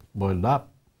getting boiled up,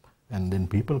 and then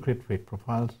people create fake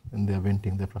profiles and they are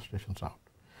venting their frustrations out.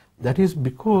 That is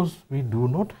because we do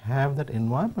not have that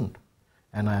environment.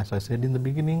 And as I said in the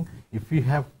beginning, if we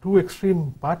have two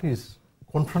extreme parties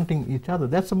confronting each other,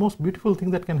 that's the most beautiful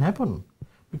thing that can happen.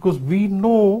 Because we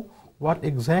know what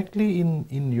exactly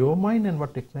in your mind and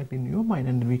what exactly in your mind,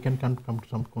 and we can come to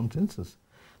some consensus.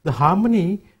 The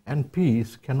harmony and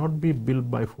peace cannot be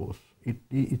built by force.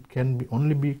 It can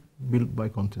only be built by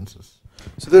consensus.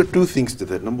 So there are two things to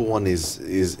that. Number one is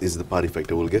the party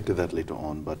factor. We'll get to that later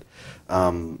on. But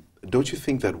don't you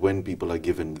think that when people are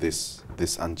given this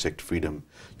unchecked freedom,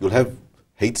 you'll have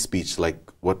hate speech like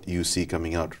what you see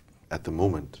coming out at the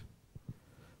moment?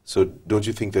 So don't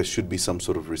you think there should be some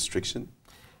sort of restriction?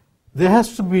 There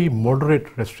has to be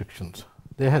moderate restrictions.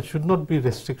 There should not be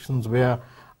restrictions where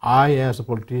I, as a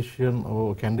politician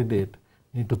or a candidate,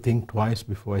 need to think twice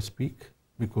before I speak,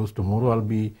 because tomorrow I'll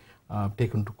be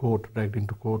taken to court, dragged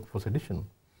into court for sedition.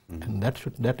 And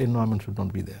that environment should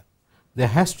not be there. There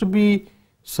has to be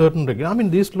certain regulations. I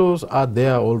mean, these laws are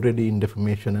there already in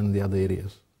defamation and the other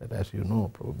areas, that, as you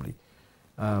know probably.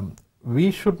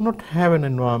 We should not have an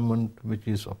environment which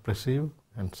is oppressive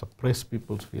and suppress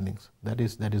people's feelings. That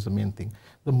is the main thing.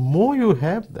 The more you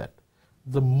have that,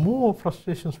 the more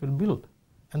frustrations will build,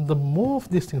 and the more of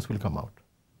these things will come out.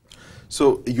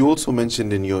 So you also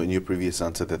mentioned in your previous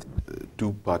answer that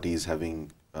two parties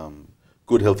having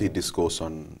good, healthy discourse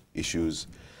on issues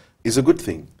is a good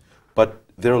thing. But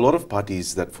there are a lot of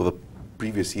parties that for the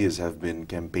previous years have been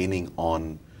campaigning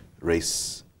on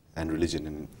race and religion.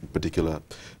 In particular,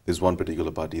 there's one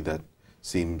particular party that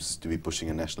seems to be pushing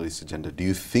a nationalist agenda. Do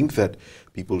you think that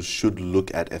people should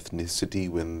look at ethnicity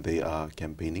when they are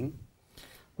campaigning?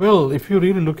 Well, if you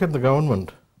really look at the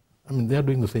government, I mean, they are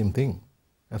doing the same thing,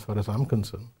 as far as I'm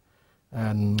concerned.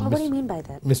 And what do you mean by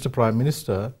that? Mr. Prime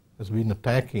Minister has been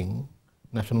attacking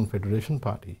National Federation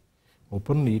Party,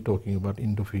 openly talking about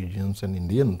Indo-Fijians and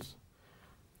Indians.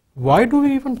 Why do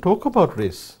we even talk about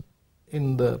race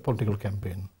in the political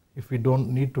campaign if we don't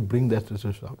need to bring that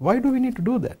research out? Why do we need to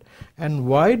do that? And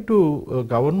why do a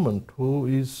government who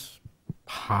is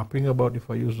harping about, if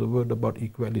I use the word, about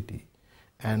equality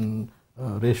and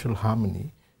racial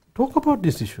harmony, talk about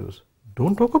these issues?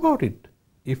 Don't talk about it.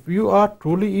 If you are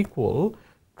truly equal,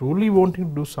 truly wanting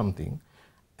to do something,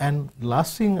 and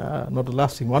last thing, not the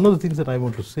last thing, one of the things that I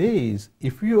want to say is,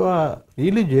 if you are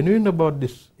really genuine about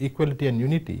this equality and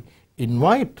unity,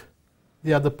 invite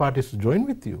the other parties to join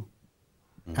with you,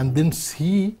 and then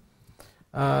see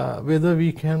whether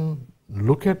we can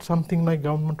look at something like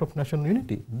Government of National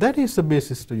Unity. That is the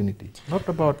basis to unity, not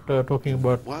about talking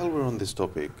about... While we're on this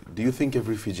topic, do you think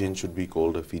every Fijian should be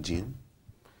called a Fijian?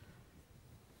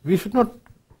 We should not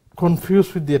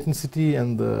confuse with the ethnicity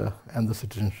and the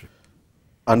citizenship.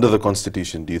 Under the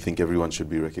Constitution, do you think everyone should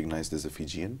be recognized as a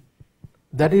Fijian?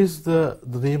 That is the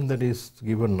name that is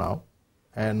given now,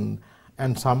 and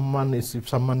if someone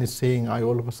is saying, I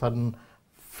all of a sudden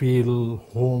feel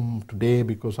home today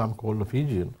because I'm called a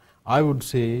Fijian, I would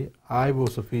say I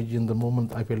was a Fijian the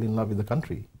moment I fell in love with the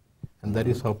country, and that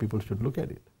is how people should look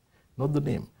at it, not the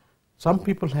name. Some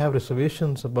people have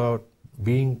reservations about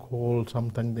being called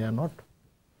something they are not.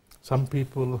 Some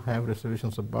people have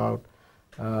reservations about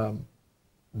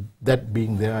that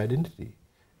being their identity.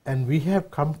 And we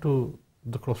have come to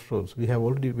the crossroads. We have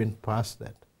already went past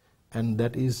that. And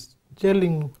that is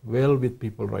gelling well with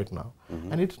people right now.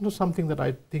 And it's not something that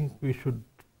I think we should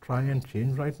try and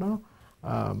change right now.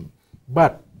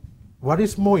 But what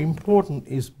is more important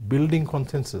is building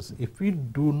consensus. If we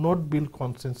do not build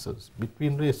consensus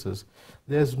between races,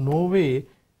 there's no way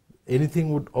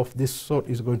anything of this sort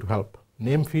is going to help.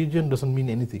 Name Fijian doesn't mean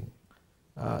anything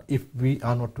if we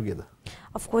are not together.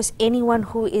 Of course, anyone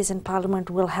who is in Parliament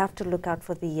will have to look out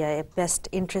for the best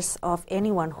interests of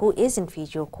anyone who is in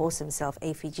Fiji or calls himself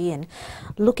a Fijian.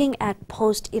 Looking at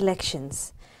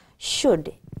post-elections,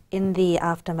 should, in the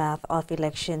aftermath of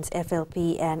elections,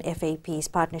 FLP and FAP's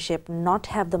partnership not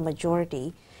have the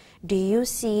majority, do you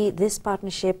see this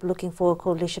partnership looking for a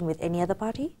coalition with any other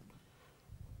party?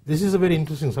 This is a very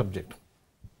interesting subject.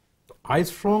 I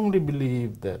strongly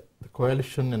believe that the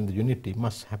coalition and the unity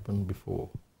must happen before.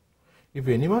 If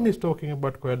anyone is talking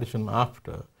about coalition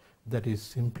after, that is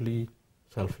simply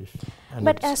selfish.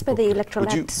 But as per the Electoral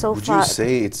Act so would far... you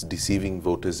say it's deceiving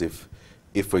voters if,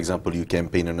 for example, you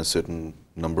campaign on a certain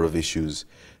number of issues,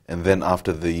 and then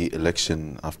after the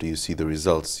election, after you see the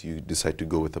results, you decide to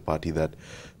go with a party that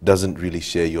doesn't really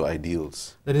share your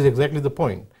ideals? That is exactly the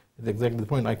point. It's exactly the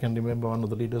point. I can remember one of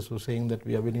the leaders was saying that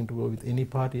we are willing to go with any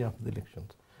party after the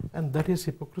elections. And that is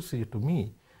hypocrisy to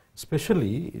me,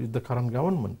 especially the current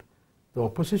government. The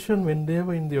opposition, when they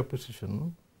were in the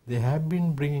opposition, they have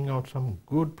been bringing out some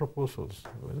good proposals.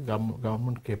 The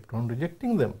government kept on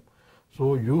rejecting them.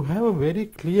 So you have a very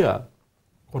clear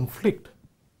conflict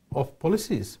of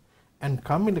policies, and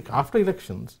coming after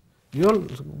elections, you are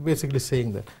basically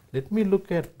saying that, let me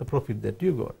look at the profit that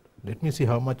you got, let me see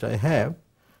how much I have,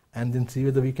 and then see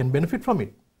whether we can benefit from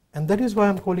it. And that is why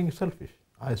I'm calling it selfish.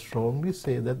 I strongly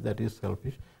say that that is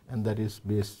selfish, and that is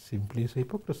based simply on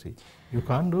hypocrisy. You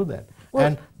can't do that. Well,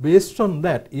 and based on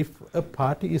that, if a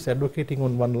party is advocating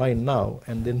on one line now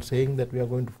and then saying that we are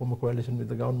going to form a coalition with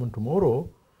the government tomorrow,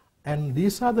 and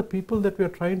these are the people that we are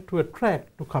trying to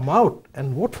attract to come out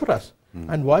and vote for us.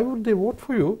 And why would they vote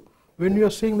for you when you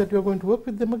are saying that you are going to work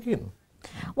with them again?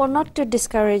 Well, not to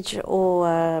discourage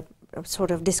or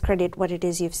sort of discredit what it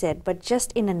is you've said, but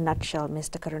just in a nutshell,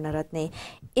 Mr. Karunaratne,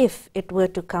 if it were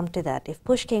to come to that, if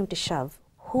push came to shove,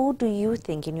 who do you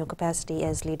think, in your capacity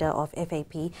as leader of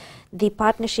FAP, the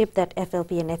partnership that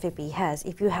FLP and FAP has,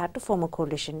 if you had to form a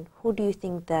coalition, who do you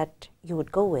think that you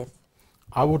would go with?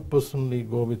 I would personally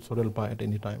go with Sodelpa at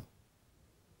any time.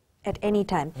 At any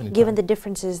time, given the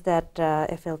differences that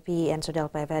FLP and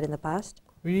Sodelpa have had in the past?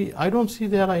 I don't see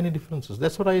there are any differences.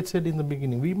 That's what I had said in the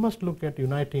beginning. We must look at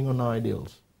uniting on our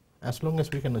ideals, as long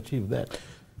as we can achieve that.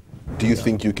 Do you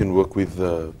think you can work with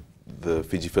the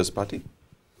Fiji First Party?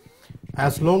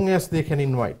 As long as they can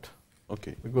invite.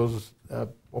 Okay. Because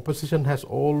opposition has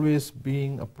always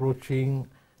been approaching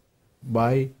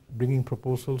by bringing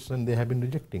proposals, and they have been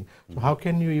rejecting. So how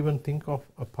can you even think of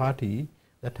a party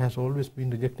that has always been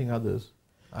rejecting others?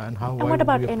 And what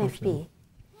about NFP?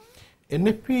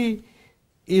 NFP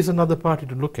is another party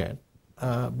to look at,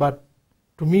 but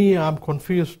to me, I'm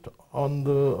confused on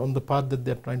the path that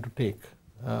they're trying to take.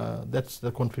 That's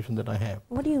the confusion that I have.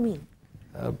 What do you mean?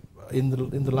 In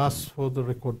the last For the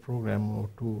Record program or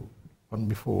one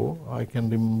before, I can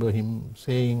remember him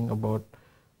saying about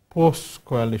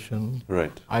post-coalition.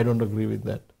 Right. I don't agree with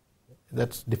that.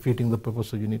 That's defeating the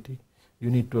purpose of unity. you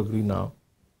need to agree now.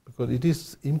 Because it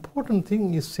is important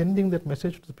thing is sending that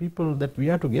message to the people that we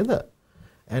are together.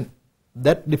 And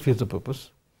that defeats the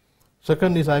purpose.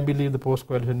 Second is, I believe the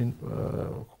post-election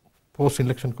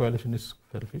coalition is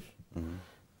selfish.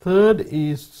 Third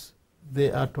is,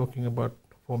 they are talking about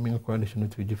forming a coalition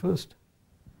with Fiji First.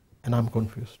 And I'm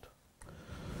confused.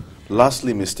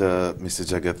 Lastly, Mr.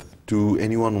 Jagath, to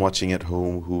anyone watching at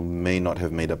home who may not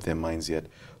have made up their minds yet,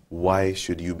 why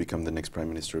should you become the next Prime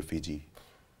Minister of Fiji?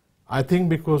 I think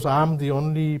because I'm the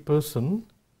only person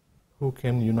who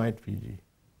can unite Fiji.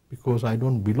 Because I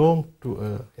don't belong to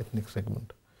an ethnic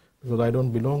segment. Because I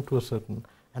don't belong to a certain,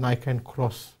 and I can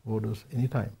cross borders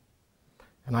anytime.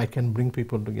 And I can bring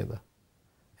people together.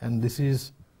 And this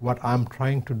is what I'm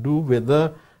trying to do,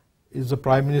 whether is a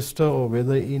Prime Minister or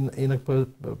whether in a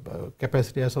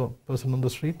capacity as a person on the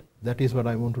street. That is what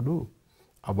I want to do.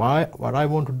 What I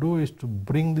want to do is to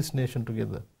bring this nation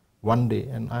together one day,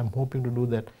 and I'm hoping to do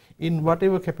that in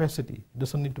whatever capacity. It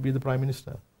doesn't need to be the Prime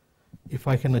Minister. If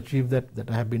I can achieve that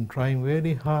I have been trying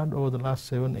very hard over the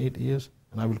last 7-8 years,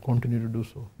 and I will continue to do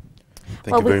so.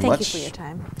 Thank you very much. Thank you for your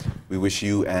time. We wish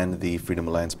you and the Freedom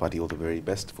Alliance Party all the very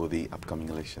best for the upcoming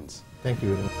elections. Thank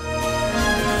you very much.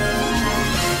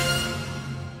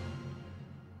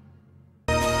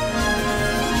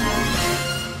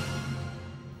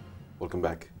 Welcome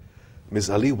back. Ms.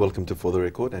 Ali, welcome to For the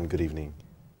Record and good evening.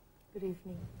 Good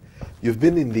evening. You've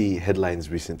been in the headlines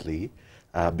recently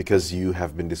because you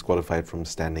have been disqualified from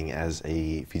standing as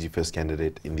a Fiji First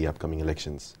candidate in the upcoming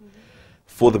elections.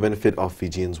 For the benefit of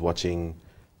Fijians watching,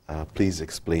 please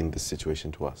explain this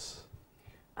situation to us.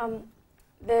 One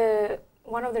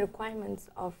of the requirements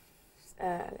of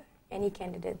any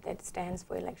candidate that stands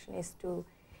for election is to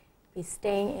be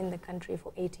staying in the country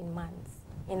for 18 months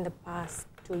in the past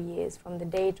 2 years from the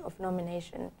date of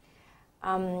nomination.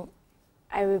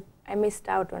 I missed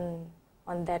out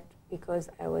on that because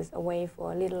I was away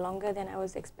for a little longer than I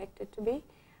was expected to be.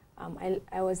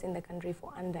 I was in the country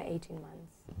for under 18 months.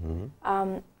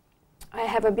 I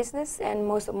have a business and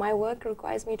most of my work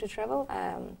requires me to travel.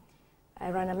 I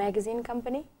run a magazine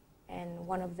company, and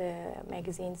one of the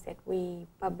magazines that we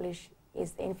publish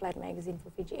is the in-flight magazine for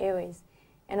Fiji Airways.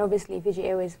 And obviously Fiji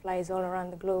Airways flies all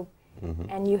around the globe,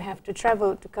 and you have to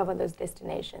travel to cover those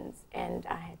destinations. And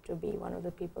I had to be one of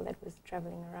the people that was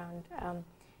traveling around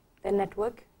the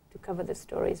network to cover the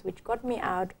stories, which got me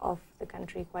out of the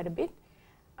country quite a bit.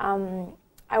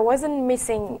 I wasn't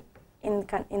missing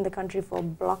in the country for a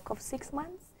block of 6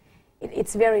 months.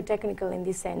 It's very technical in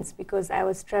this sense because I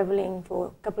was traveling for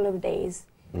a couple of days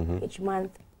each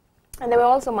month. And there were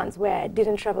also months where I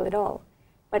didn't travel at all.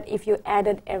 But if you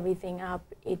added everything up,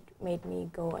 it made me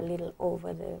go a little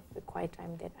over the required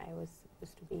time that I was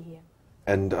supposed to be here.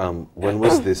 And when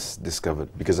was this discovered?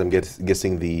 Because I'm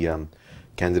guessing the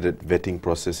candidate vetting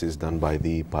process is done by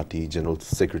the party general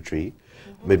secretary,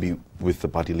 maybe with the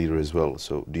party leader as well.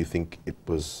 So do you think it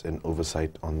was an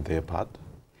oversight on their part?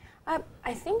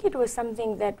 I think it was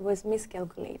something that was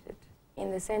miscalculated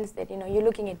in the sense that, you're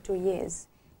looking at 2 years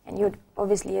and you'd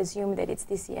obviously assume that it's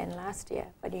this year and last year,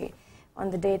 but on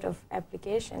the date of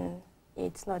application,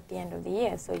 it's not the end of the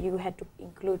year, so you had to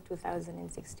include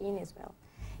 2016 as well.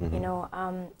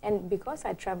 And because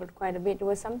I traveled quite a bit, it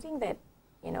was something that,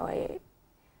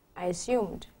 I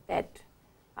assumed that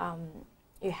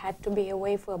you had to be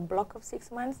away for a block of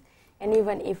 6 months, and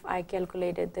even if I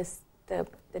calculated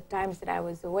the times that I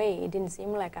was away, it didn't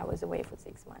seem like I was away for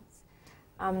 6 months.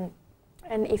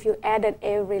 And if you added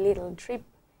every little trip,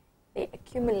 they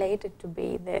accumulated to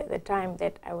be the time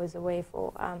that I was away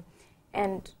for.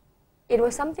 And it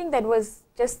was something that was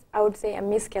just, I would say, a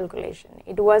miscalculation.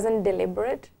 It wasn't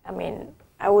deliberate. I mean,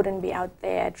 I wouldn't be out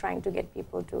there trying to get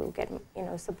people to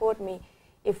support me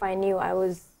if I knew I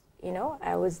was,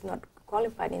 I was not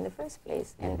qualified in the first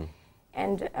place.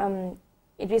 And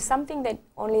it is something that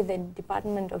only the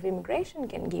Department of Immigration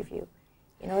can give you.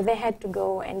 They had to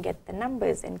go and get the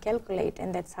numbers and calculate,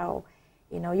 and that's how,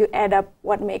 you add up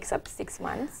what makes up 6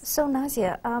 months. So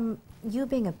Naziah, you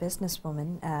being a businesswoman,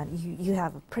 you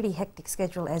have a pretty hectic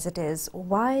schedule as it is.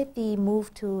 Why the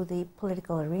move to the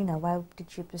political arena? Why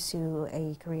did you pursue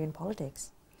a career in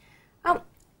politics?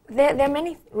 There are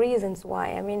many reasons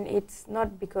why. I mean, it's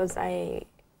not because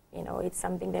it's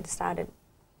something that started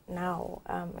now.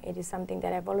 It is something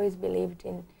that I've always believed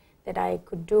in, that I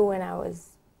could do when I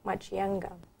was much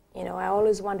younger. I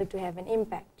always wanted to have an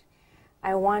impact.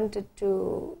 I wanted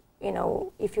to,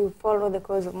 if you follow the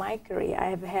course of my career, I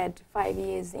have had 5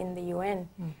 years in the UN.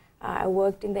 I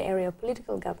worked in the area of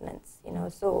political governance,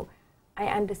 so I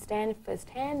understand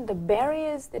firsthand the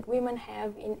barriers that women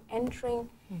have in entering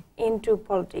into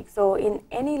politics, or in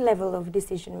any level of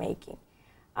decision making.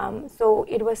 So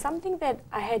it was something that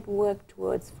I had worked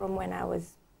towards from when I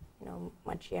was,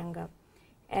 much younger.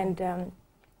 And,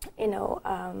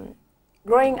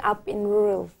 growing up in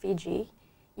rural Fiji,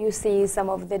 you see some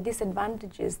of the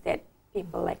disadvantages that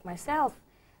people like myself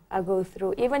go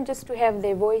through, even just to have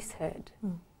their voice heard.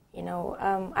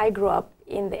 I grew up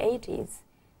in the 80s,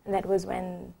 and that was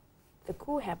when the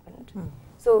coup happened.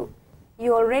 So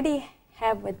you already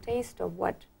have a taste of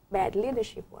what bad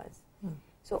leadership was.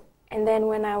 So, and then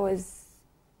when I was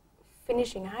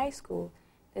finishing high school,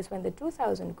 that's when the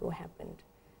 2000 coup happened.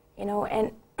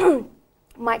 And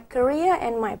my career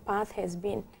and my path has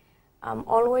been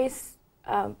always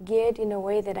geared in a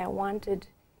way that I wanted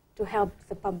to help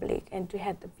the public and to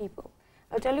help the people.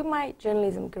 I'll tell you, my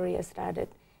journalism career started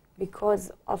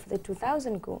because of the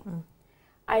 2000 coup.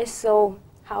 I saw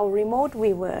how remote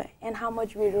we were and how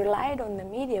much we relied on the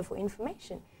media for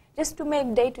information just to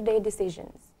make day-to-day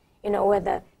decisions.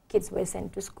 Whether kids were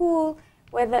sent to school,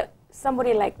 whether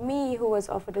somebody like me who was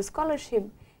offered a scholarship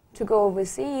to go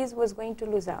overseas was going to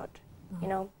lose out.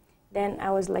 Then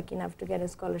I was lucky enough to get a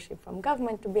scholarship from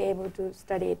government to be able to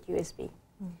study at USB.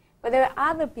 But there were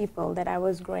other people that I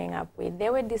was growing up with. They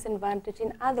were disadvantaged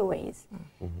in other ways.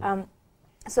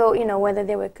 So, whether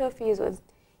there were curfews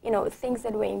or, things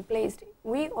that were in place,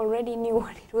 we already knew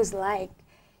what it was like,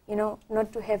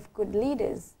 not to have good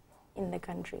leaders in the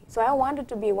country. So I wanted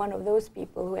to be one of those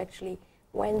people who actually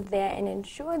went there and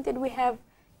ensured that we have,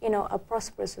 a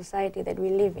prosperous society that we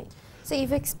live in. So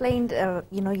you've explained,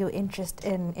 your interest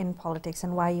in politics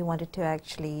and why you wanted to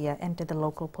actually enter the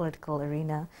local political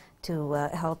arena to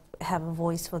help have a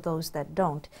voice for those that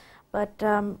don't. But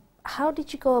how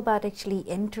did you go about actually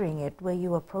entering it? Were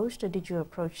you approached, or did you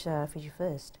approach Fiji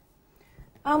First?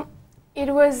 It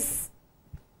was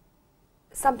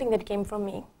something that came from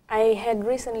me. I had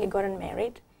recently gotten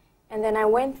married, and then I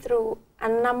went through a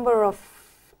number of,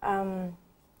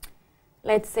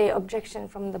 let's say, objection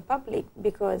from the public,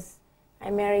 because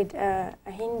I married a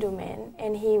Hindu man,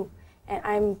 and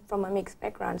I'm from a mixed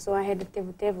background, so I had a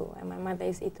tevu, and my mother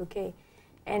is Ituke.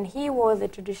 And he wore the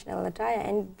traditional attire,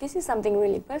 and this is something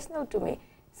really personal to me.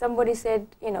 Somebody said,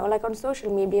 like on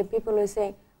social media, people were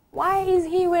saying, why is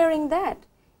he wearing that?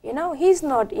 He's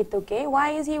not Ituke. Why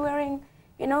is he wearing,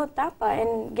 tapa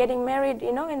and getting married,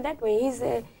 in that way? He's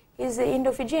a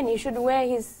Indo-Fijian. He should wear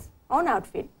his own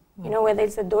outfit, whether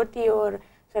it's a dhoti or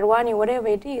sarwani, whatever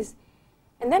it is.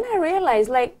 And then I realized,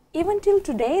 even till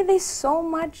today, there's so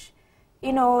much,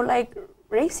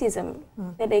 racism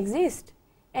that exists.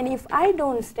 And if I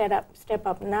don't step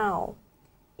up now,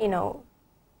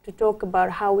 to talk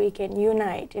about how we can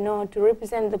unite, to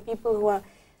represent the people who are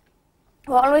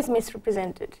always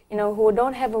misrepresented, who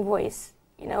don't have a voice,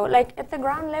 at the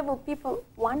ground level, people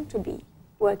want to be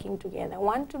working together,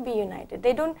 want to be united.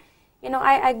 They don't,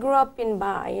 I grew up in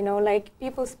Ba,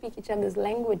 people speak each other's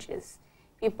languages.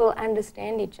 People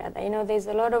understand each other. There's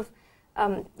a lot of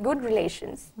good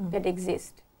relations that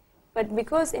exist. But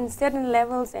because in certain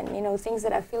levels and, things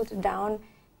that are filtered down,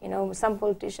 some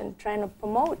politicians trying to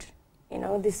promote,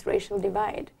 this racial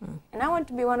divide. And I want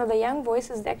to be one of the young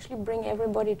voices that actually bring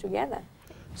everybody together.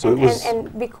 So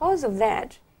and because of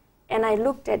that, and I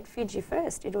looked at Fiji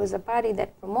First, it was a party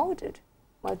that promoted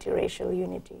multiracial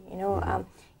unity.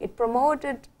 It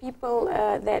promoted people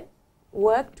that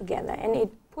work together, and it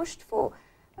pushed for,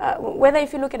 whether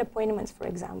if you look at appointments, for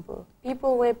example,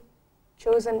 people were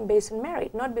chosen based on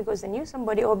merit, not because they knew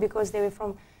somebody or because they were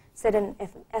from certain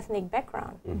ethnic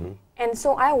background. And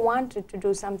so I wanted to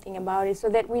do something about it so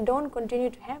that we don't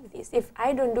continue to have this. If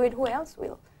I don't do it, who else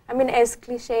will? I mean, as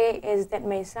cliche as that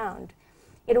may sound,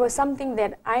 it was something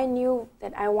that I knew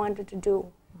that I wanted to do,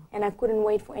 and I couldn't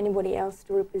wait for anybody else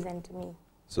to represent me.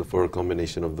 So for a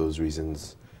combination of those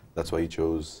reasons, that's why you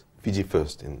chose Fiji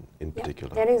First in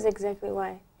particular. That is exactly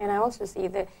why. And I also see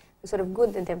the sort of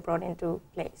good that they brought into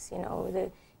place,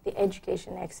 the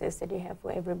education access that you have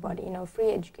for everybody,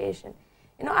 free education.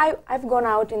 I've gone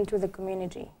out into the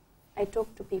community. I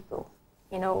talk to people,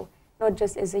 not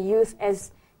just as a youth,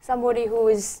 as somebody who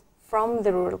is from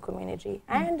the rural community.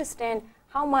 I understand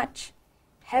how much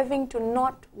having to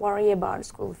not worry about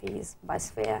school fees, bus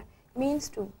fare, means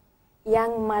to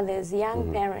young mothers,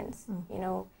 young parents.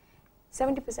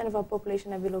 70% of our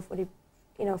population are below 40.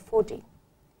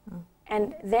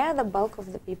 And they're the bulk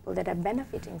of the people that are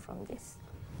benefiting from this.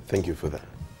 Thank you for that.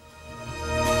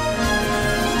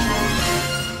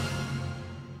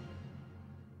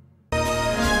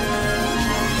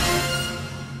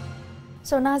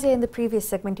 So Naziah, in the previous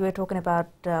segment, you were talking about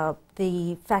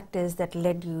the factors that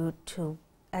led you to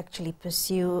actually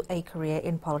pursue a career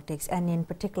in politics, and in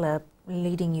particular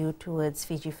leading you towards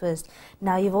Fiji First.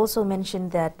 Now, you've also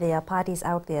mentioned that there are parties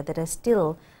out there that are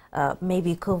still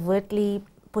maybe covertly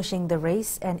pushing the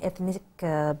race and ethnic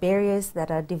barriers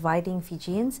that are dividing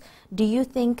Fijians. Do you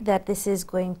think that this is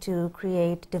going to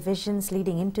create divisions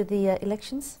leading into the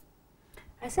elections?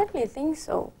 I certainly think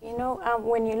so. You know,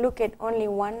 when you look at only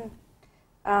one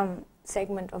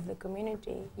segment of the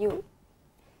community, you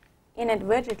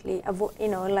inadvertently,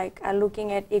 are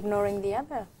looking at ignoring the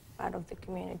other part of the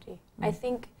community. I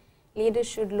think leaders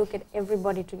should look at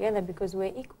everybody together because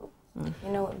we're equal.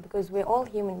 You know, because we're all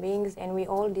human beings and we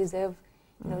all deserve,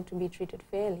 to be treated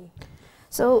fairly.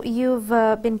 So you've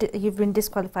been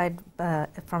disqualified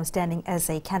from standing as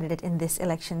a candidate in these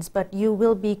elections, but you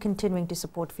will be continuing to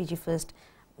support Fiji First,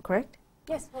 correct?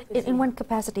 Yes, obviously. In what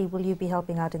capacity will you be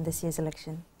helping out in this year's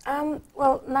election?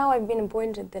 Well, now I've been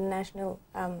appointed the National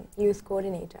Youth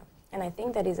Coordinator, and I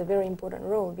think that is a very important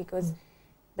role because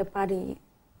the party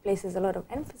places a lot of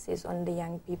emphasis on the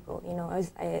young people. You know,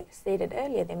 as I stated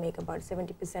earlier, they make about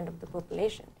 70% of the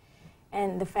population.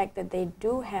 And the fact that they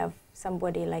do have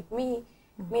somebody like me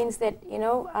means that,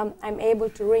 I'm able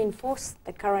to reinforce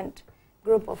the current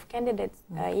group of candidates,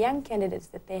 young candidates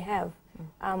that they have,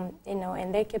 and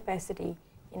their capacity,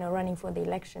 running for the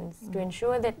elections to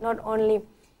ensure that not only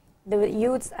the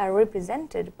youths are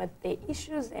represented, but their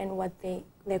issues and what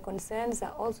their concerns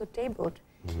are also tabled.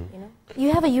 You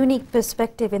have a unique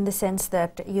perspective in the sense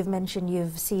that you've mentioned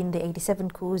you've seen the 87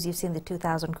 coups, you've seen the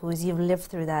 2000 coups, you've lived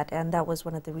through that, and that was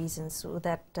one of the reasons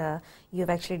that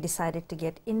you've actually decided to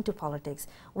get into politics.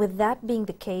 With that being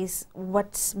the case,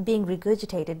 what's being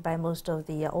regurgitated by most of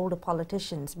the older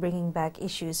politicians, bringing back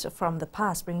issues from the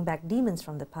past, bringing back demons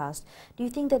from the past, do you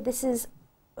think that this is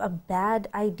a bad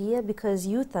idea because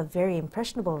youth are very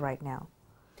impressionable right now?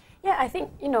 Yeah, I think,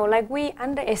 we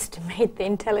underestimate the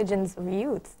intelligence of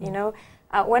youth,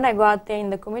 when I go out there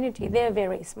in the community, they're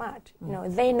very smart.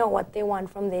 They know what they want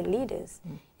from their leaders.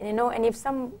 And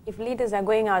if leaders are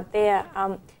going out there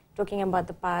talking about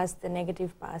the past, the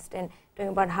negative past, and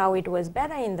talking about how it was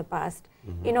better in the past,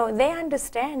 they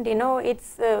understand,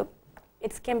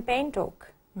 it's campaign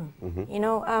talk.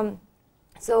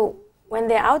 So when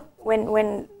they're out,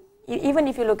 even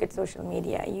if you look at social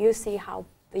media, you see how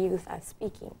the youth are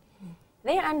speaking.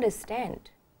 They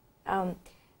understand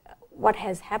what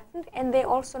has happened, and they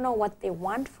also know what they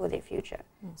want for their future.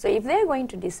 So if they're going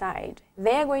to decide,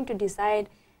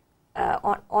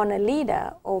 on a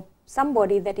leader or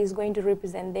somebody that is going to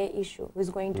represent their issue, who's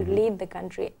going to lead the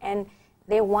country, and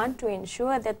they want to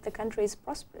ensure that the country is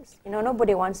prosperous.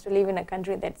 Nobody wants to live in a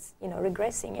country that's,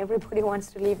 regressing. Everybody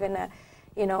wants to live in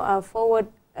a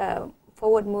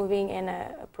forward-moving and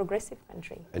a progressive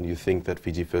country. And you think that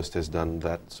Fiji First has done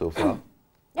that so far?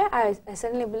 Yeah, I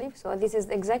certainly believe so. This is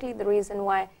exactly the reason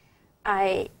why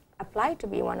I applied to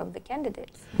be one of the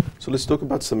candidates. So let's talk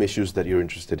about some issues that you're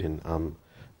interested in.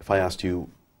 If I asked you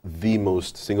the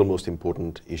single most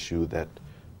important issue that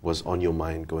was on your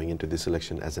mind going into this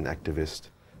election as an activist,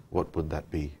 what would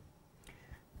that be?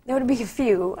 There would be a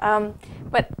few,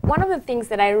 but one of the things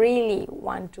that I really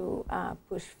want to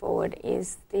push forward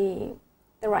is the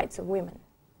rights of women.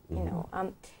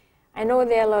 I know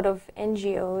there are a lot of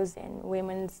NGOs and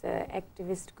women's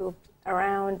activist groups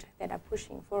around that are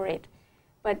pushing for it,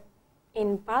 but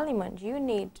in Parliament you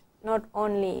need not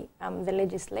only the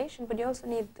legislation, but you also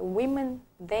need the women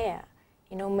there,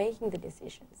 making the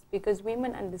decisions, because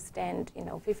women understand,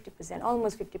 50%,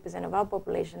 almost 50% of our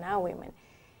population are women.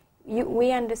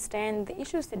 We understand the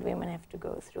issues that women have to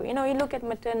go through. You look at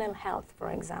maternal health,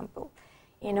 for example.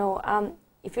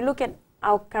 If you look at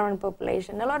our current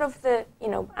population, a lot of the,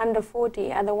 under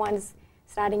 40 are the ones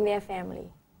starting their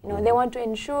family. They want to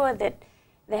ensure that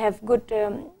they have good,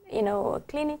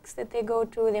 clinics that they go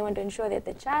to. They want to ensure that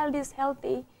the child is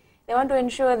healthy. They want to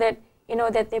ensure that,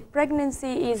 that their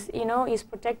pregnancy is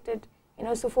protected.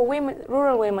 So for women,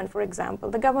 rural women, for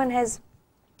example, the government has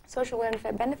social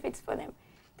welfare benefits for them.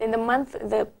 In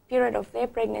the period of their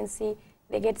pregnancy,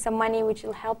 they get some money which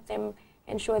will help them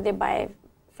ensure they buy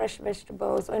fresh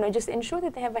vegetables, or just ensure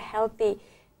that they have a healthy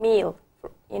meal,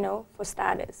 for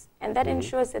starters. And that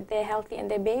ensures that they're healthy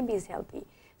and their baby is healthy.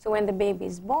 So when the baby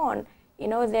is born,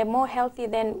 they're more healthy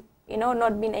than,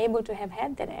 not being able to have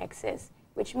had that access,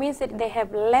 which means that they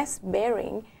have less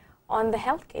bearing on the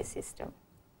healthcare system,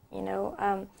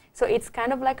 So it's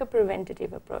kind of like a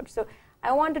preventative approach. So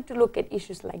I wanted to look at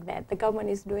issues like that. The government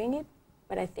is doing it,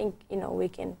 but I think, we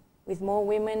can, with more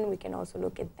women, we can also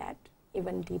look at that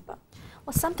even deeper.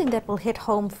 Well, something that will hit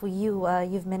home for you,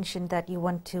 you've mentioned that you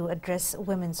want to address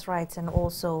women's rights and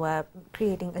also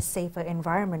creating a safer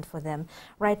environment for them.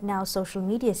 Right now, social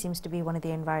media seems to be one of the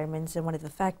environments and one of the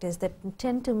factors that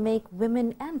tend to make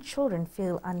women and children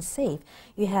feel unsafe.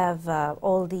 You have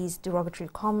all these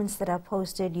derogatory comments that are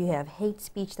posted, you have hate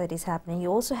speech that is happening, you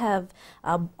also have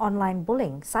online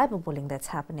bullying, cyberbullying that's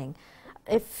happening.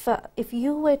 If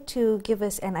you were to give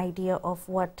us an idea of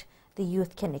what the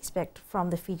youth can expect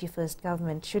from the Fiji First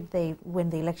government should they win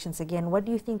the elections again, what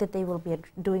do you think that they will be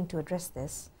doing to address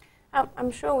this? I'm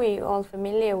sure we're all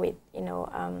familiar with,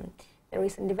 the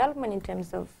recent development in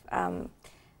terms of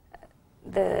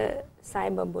the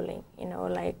cyberbullying.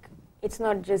 Like it's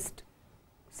not just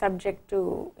subject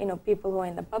to people who are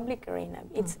in the public arena.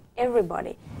 It's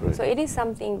everybody. Right. So it is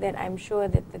something that I'm sure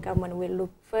that the government will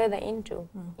look further into.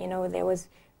 There was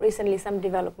recently some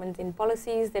developments in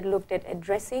policies that looked at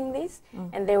addressing this,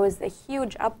 and there was a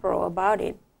huge uproar about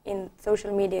it in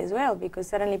social media as well, because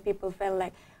suddenly people felt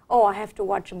like, oh, I have to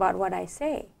watch about what I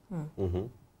say.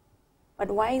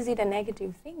 But why is it a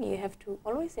negative thing? You have to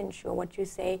always ensure what you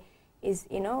say is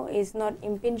not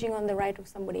impinging on the right of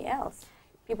somebody else.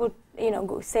 People,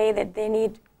 say that they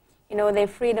need, their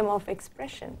freedom of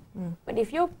expression. But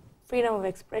if your freedom of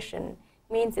expression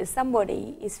means that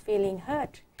somebody is feeling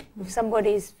hurt, if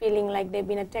somebody is feeling like they've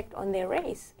been attacked on their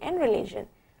race and religion,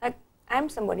 like I'm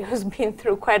somebody who's been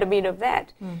through quite a bit of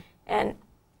that. And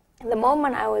the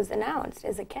moment I was announced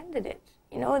as a candidate,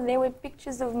 there were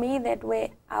pictures of me that were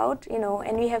out,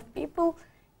 and we have people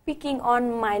picking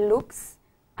on my looks,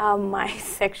 my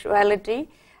sexuality,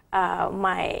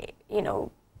 my,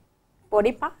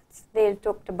 body parts. They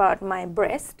talked about my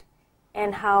breast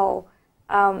and how,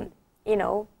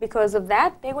 because of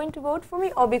that, they're going to vote for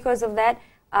me, or because of that,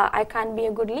 I can't be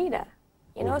a good leader.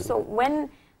 So when,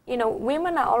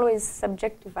 women are always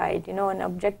subjectified, and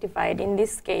objectified in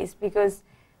this case, because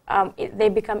they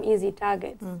become easy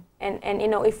targets. And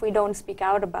if we don't speak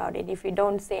out about it, if we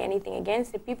don't say anything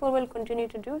against it, people will continue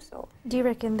to do so. Do you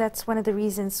reckon that's one of the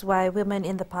reasons why women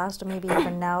in the past, or maybe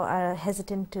even now, are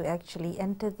hesitant to actually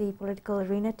enter the political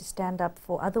arena to stand up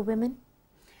for other women?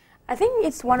 I think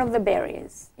it's one of the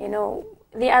barriers.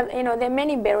 There are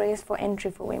many barriers for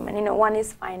entry for women. One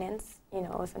is finance.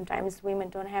 Sometimes women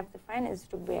don't have the finance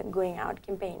to be going out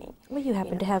campaigning. Well, you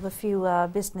happen to have a few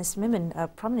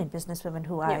businesswomen, prominent businesswomen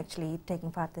who are actually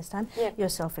taking part this time,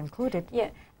 yourself included.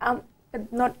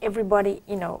 But not everybody,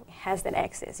 has that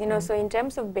access. So in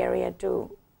terms of barrier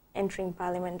to entering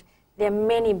parliament, there are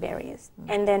many barriers.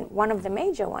 And then one of the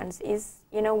major ones is,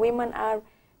 women are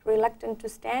reluctant to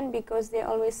stand because they're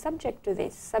always subject to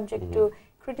this, subject to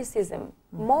criticism,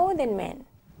 more than men.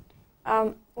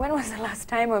 When was the last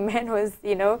time a man was,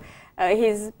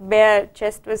 his bare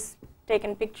chest was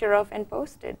taken picture of and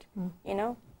posted?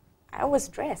 I was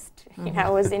dressed. I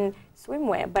was in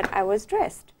swimwear, but I was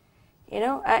dressed.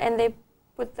 And they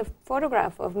put the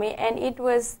photograph of me, and it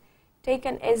was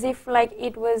taken as if like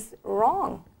it was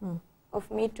wrong of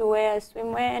me to wear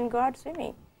swimwear and go out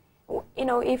swimming.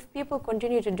 If people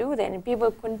continue to do that and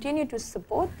people continue to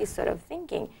support this sort of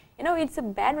thinking, it's a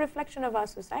bad reflection of our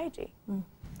society.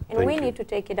 And we need to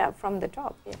take it up from the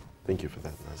top. Thank you for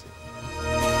that, Nazi.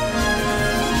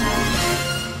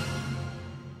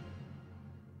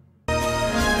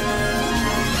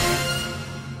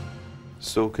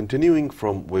 So continuing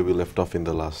from where we left off in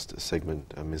the last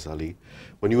segment, Ms. Ali,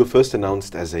 when you were first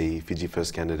announced as a Fiji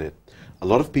First candidate, a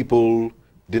lot of people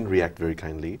didn't react very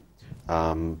kindly.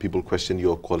 People questioned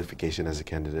your qualification as a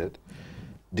candidate.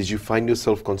 Did you find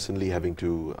yourself constantly having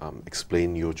to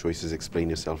explain your choices, explain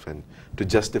yourself, and to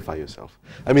justify yourself?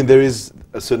 I mean, there is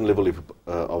a certain level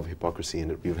of hypocrisy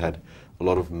in it. We've had a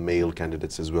lot of male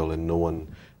candidates as well, and no one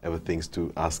ever thinks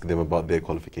to ask them about their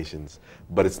qualifications.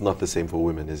 But it's not the same for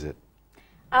women, is it?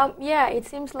 Yeah, it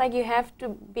seems like you have to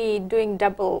be doing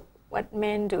double what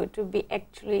men do to be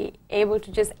actually able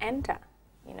to just enter,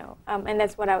 and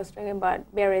that's what I was talking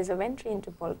about, barriers of entry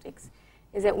into politics,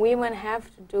 is that women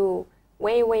have to do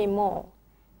way, way more.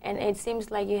 And it seems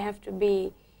like you have to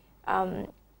be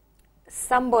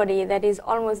somebody that is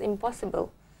almost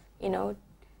impossible,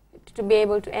 to be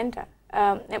able to enter.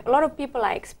 A lot of people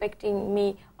are expecting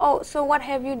me, oh, so what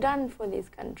have you done for this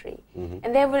country?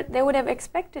 And they would have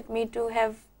expected me to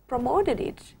have promoted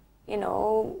it,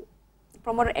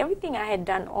 promoted everything I had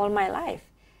done all my life.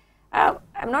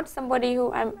 I'm not somebody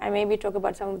who, I maybe talk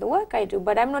about some of the work I do,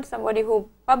 but I'm not somebody who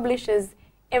publishes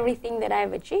everything that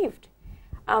I've achieved.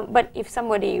 But if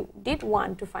somebody did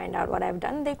want to find out what I've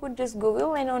done, they could just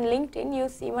Google, and on LinkedIn you'll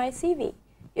see my CV.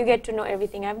 You get to know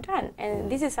everything I've done. And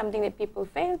this is something that people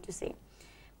fail to see.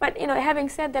 But having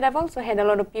said that, I've also had a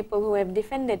lot of people who have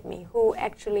defended me, who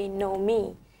actually know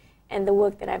me and the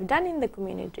work that I've done in the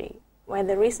community,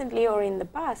 whether recently or in the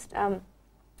past.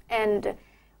 And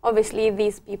obviously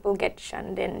these people get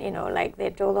shunned, and like they're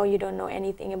told, oh, you don't know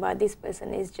anything about this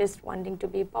person, is just wanting to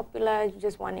be popular,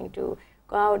 just wanting to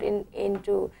go out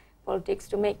into politics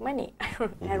to make money.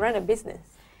 I run a business.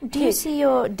 Do you see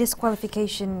your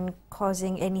disqualification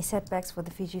causing any setbacks for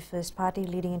the Fiji First Party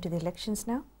leading into the elections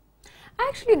now? I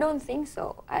actually don't think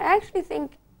so. I actually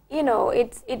think,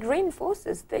 it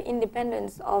reinforces the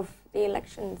independence of the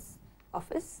elections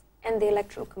office and the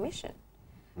electoral commission.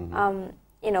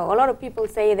 A lot of people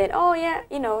say that, oh yeah,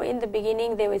 in the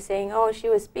beginning they were saying, oh, she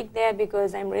was picked there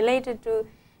because I'm related to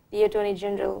the Attorney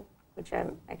General, which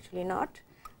I'm actually not.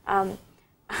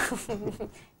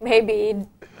 Maybe,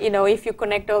 if you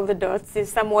connect all the dots,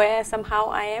 somewhere, somehow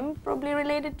I am probably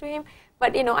related to him.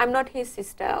 But, I'm not his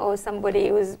sister or somebody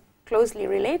who's closely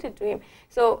related to him.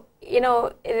 So,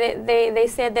 they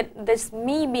said that this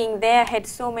me being there had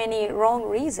so many wrong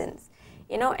reasons,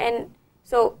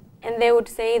 and they would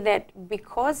say that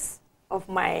because of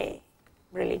my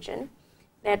religion,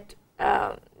 that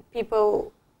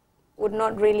people would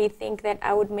not really think that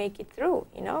I would make it through,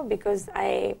 because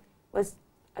I was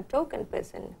a token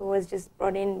person who was just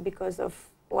brought in because of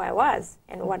who I was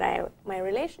and my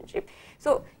relationship.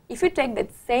 So if you take that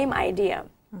same idea,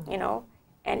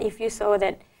 and if you saw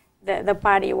that the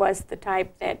party was the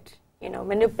type that,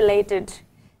 manipulated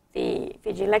the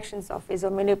Fiji Elections Office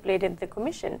or manipulated the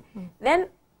commission, then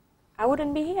I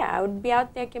wouldn't be here. I would be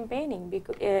out there campaigning,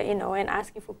 because, and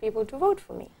asking for people to vote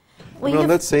for me. Well, on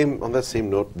that same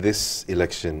note, this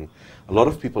election, a lot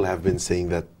of people have been saying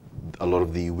that a lot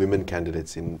of the women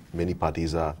candidates in many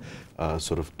parties are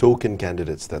sort of token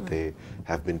candidates, that they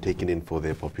have been taken in for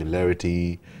their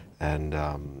popularity and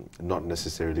not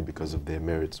necessarily because of their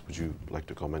merits. Would you like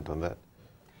to comment on that?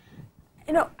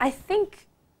 I think,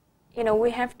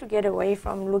 we have to get away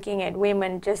from looking at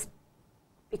women just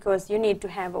because you need to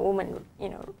have a woman,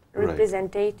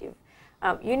 representative.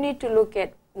 Right. You need to look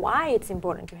at why it's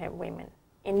important to have women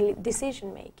in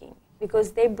decision making,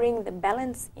 because they bring the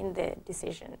balance in the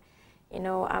decision.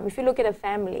 If you look at a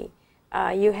family,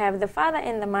 you have the father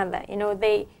and the mother.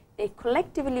 They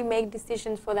collectively make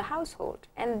decisions for the household,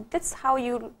 and that's how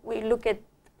we look at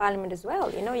Parliament as well.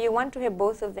 You want to have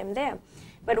both of them there.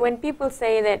 But when people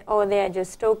say that, oh, they are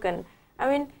just token,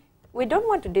 we don't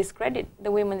want to discredit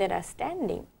the women that are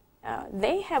standing.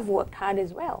 They have worked hard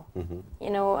as well.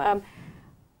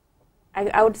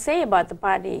 I would say about the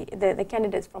party, the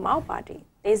candidates from our party,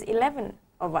 there's 11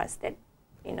 of us that,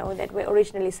 that were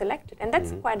originally selected, and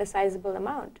that's quite a sizable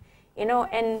amount.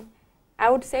 And I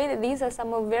would say that these are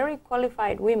some of very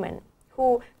qualified women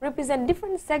who represent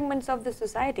different segments of the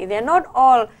society. They're not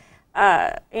all,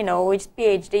 with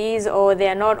PhDs, or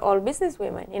they're not all business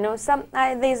women.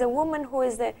 There's a woman who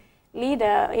is the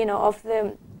leader, of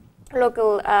the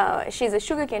local. She's a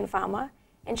sugarcane farmer,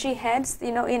 and she heads,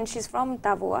 and she's from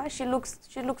Tavua. She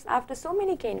looks after so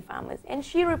many cane farmers, and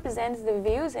she represents the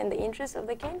views and the interests of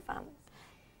the cane farmers.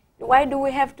 Why do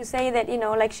we have to say that,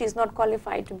 like she's not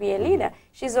qualified to be a leader?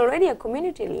 She's already a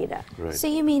community leader. Right. So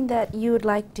you mean that you would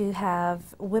like to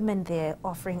have women there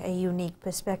offering a unique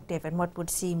perspective in what would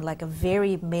seem like a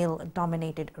very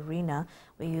male-dominated arena,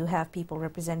 where you have people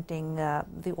representing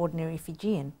the ordinary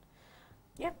Fijian?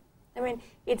 Yeah,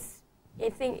 it's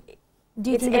Do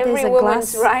you it's think that every there's a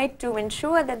woman's glass? right to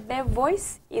ensure that their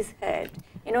voice is heard,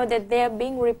 that they are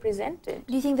being represented.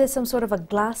 Do you think there's some sort of a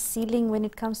glass ceiling when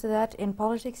it comes to that in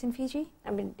politics in Fiji?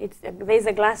 There's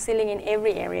a glass ceiling in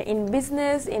every area. In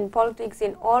business, in politics,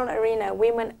 in all arena,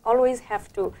 women always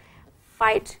have to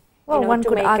fight. Well, one to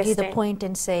could make a argue the stand. point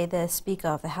and say the Speaker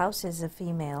of the House is a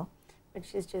female. But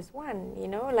she's just one,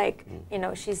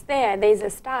 she's there. There's a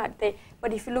start.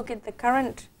 But if you look at the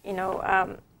current,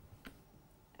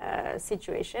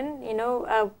 situation,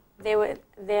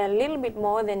 they're a little bit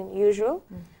more than usual.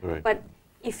 Right. But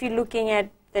if you're looking at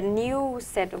the new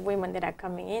set of women that are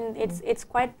coming in, it's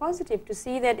quite positive to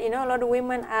see that, a lot of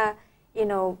women are,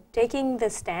 taking the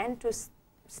stand to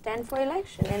stand for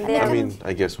election. And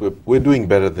I guess we're doing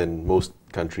better than most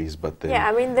countries, but then...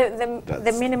 Yeah,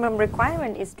 the minimum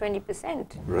requirement is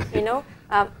 20%.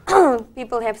 Right.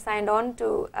 People have signed on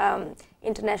to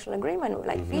international agreement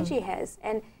like Fiji has,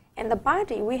 and the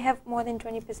party, we have more than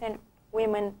 20%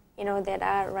 women, that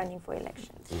are running for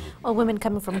elections. Well, women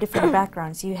coming from different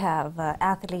backgrounds. You have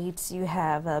athletes, you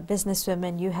have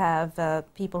businesswomen, you have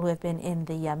people who have been in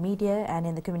the media and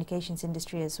in the communications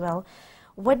industry as well.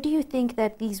 What do you think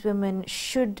that these women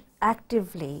should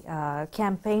actively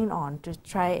campaign on to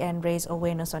try and raise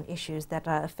awareness on issues that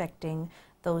are affecting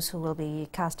those who will be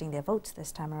casting their votes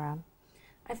this time around?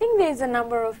 I think there's a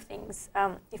number of things.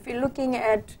 If you're looking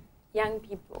at young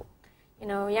people, you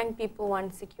know, young people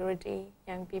want security,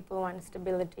 young people want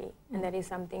stability, and that is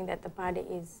something that the party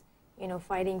is, you know,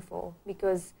 fighting for.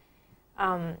 Because,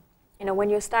 you know, when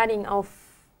you're starting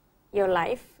off your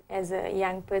life as a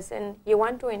young person, you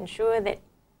want to ensure that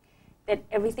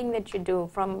everything that you do,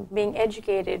 from being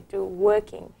educated to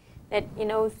working, that, you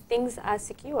know, things are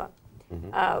secure.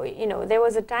 You know, there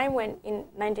was a time when in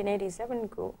 1987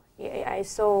 coup, I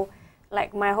saw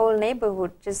like my whole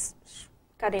neighborhood just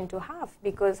cut into half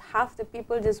because half the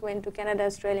people just went to Canada,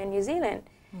 Australia, New Zealand,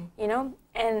 you know.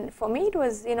 And for me it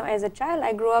was, you know, as a child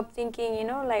I grew up thinking, you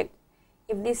know, like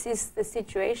if this is the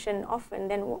situation often,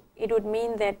 then it would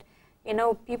mean that, you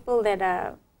know, people that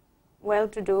are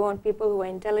well-to-do and people who are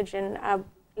intelligent are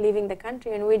leaving the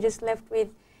country, and we're just left with,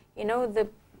 you know, the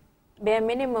bare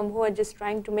minimum who are just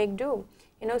trying to make do.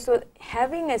 You know, so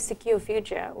having a secure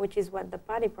future, which is what the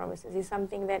party promises, is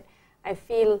something that I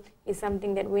feel is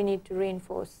something that we need to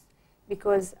reinforce.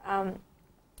 Because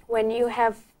when you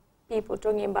have people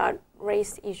talking about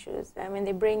race issues, I mean,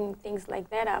 they bring things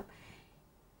like that up,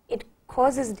 it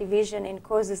causes division and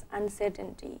causes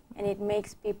uncertainty, and it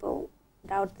makes people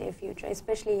doubt their future,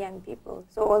 especially young people.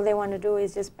 So all they want to do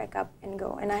is just pack up and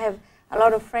go. And I have a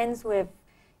lot of friends who have,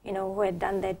 you know, who had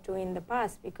done that too in the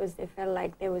past because they felt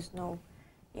like there was no,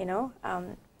 you know,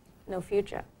 no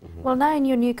future. Well, now in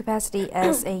your new capacity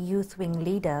as a youth wing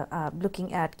leader,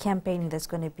 looking at campaigning that's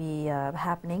going to be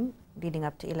happening leading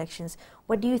up to elections,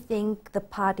 what do you think the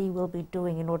party will be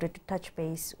doing in order to touch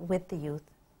base with the youth?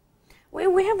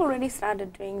 We have already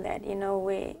started doing that. You know,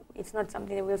 it's not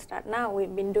something that we'll start now.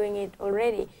 We've been doing it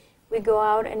already. We go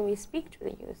out and we speak to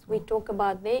the youth. We talk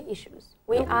about their issues.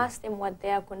 We ask them what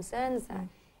their concerns are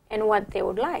and what they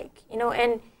would like. You know,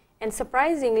 and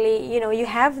surprisingly, you know, you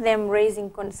have them raising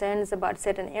concerns about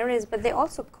certain areas, but they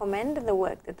also commend the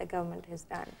work that the government has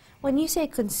done. When you say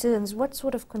concerns, what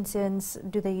sort of concerns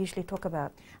do they usually talk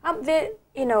about?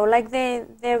 You know, like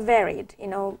they're varied, you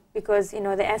know, because, you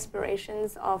know, the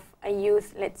aspirations of a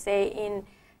youth, let's say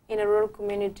in a rural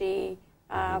community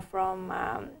from,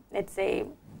 let's say,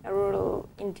 a rural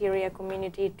interior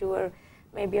community to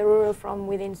maybe a rural from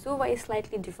within Suva is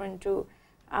slightly different to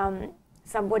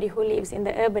somebody who lives in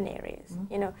the urban areas,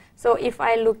 you know. So if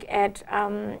I look at,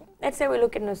 let's say we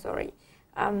look at Nosori,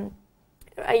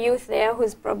 a youth there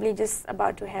who's probably just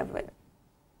about to have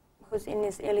who's in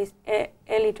his early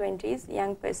 20s,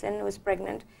 young person who's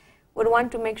pregnant, would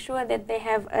want to make sure that they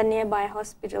have a nearby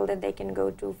hospital that they can go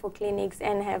to for clinics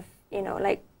and have, you know,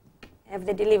 like have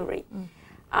the delivery.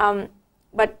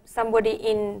 But somebody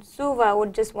in Suva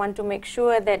would just want to make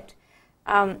sure that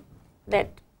that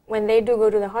when they do go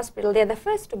to the hospital, they're the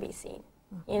first to be seen,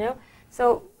 you know.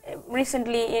 So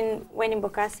recently when in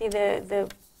Bokasi,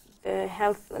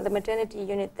 the maternity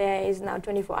unit there is now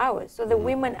 24 hours. So the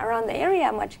women around the area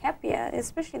are much happier,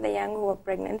 especially the young who are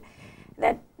pregnant,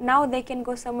 that now they can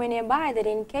go somewhere nearby, that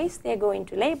in case they go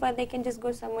into labor, they can just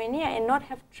go somewhere near and not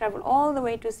have to travel all the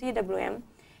way to CWM,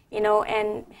 you know,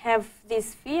 and have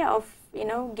this fear of, you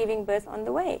know, giving birth on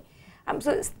the way.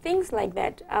 So things like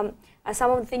that are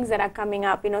some of the things that are coming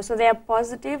up, you know, so they are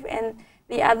positive. And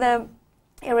the other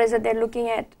areas that they're looking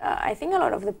at, I think a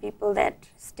lot of the people that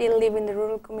still live in the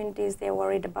rural communities, they're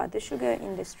worried about the sugar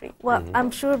industry. Well,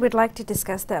 I'm sure we'd like to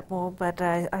discuss that more, but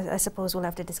I suppose we'll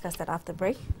have to discuss that after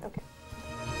break. Okay.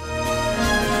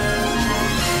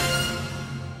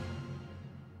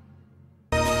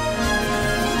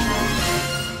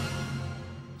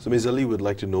 So Ms. Ali, would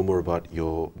like to know more about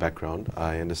your background.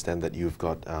 I understand that you've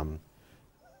got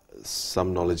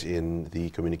some knowledge in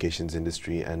the communications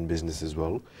industry and business as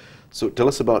well. So tell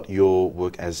us about your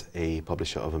work as a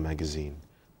publisher of a magazine.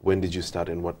 When did you start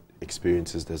and what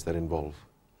experiences does that involve?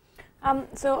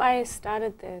 So I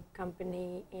started the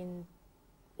company in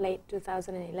late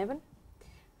 2011.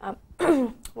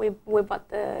 We bought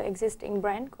the existing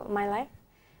brand called My Life.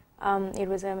 It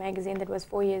was a magazine that was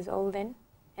 4 years old then.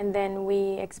 And then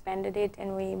we expanded it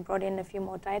and we brought in a few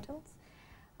more titles.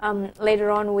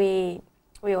 Later on, we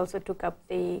also took up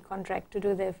the contract to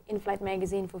do the in-flight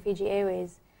magazine for Fiji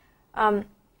Airways.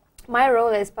 My role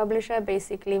as publisher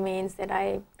basically means that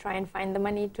I try and find the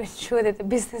money to ensure that the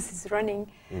business is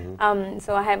running.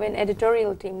 So I have an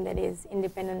editorial team that is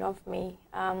independent of me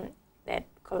that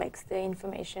collects the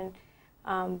information.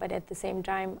 But at the same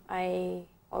time, I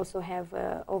also have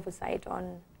oversight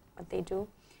on what they do.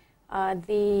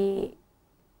 The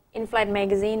in-flight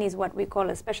magazine is what we call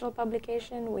a special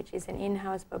publication, which is an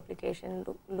in-house publication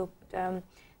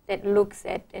that looks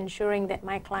at ensuring that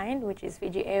my client, which is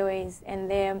Fiji Airways, and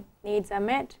their needs are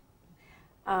met.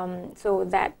 So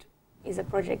that is a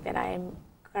project that I am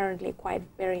currently quite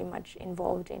very much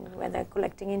involved in, whether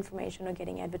collecting information or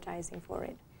getting advertising for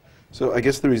it. So I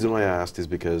guess the reason why I asked is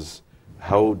because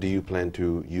how do you plan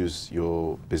to use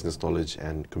your business knowledge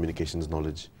and communications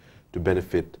knowledge to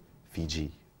benefit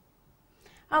Fiji?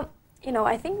 You know,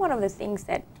 I think one of the things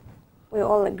that we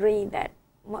all agree that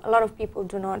a lot of people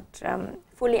do not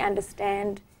fully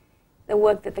understand the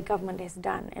work that the government has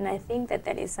done, and I think that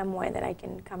that is somewhere that I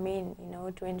can come in, you know,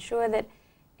 to ensure that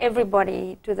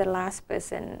everybody, to the last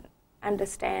person,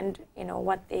 understand, you know,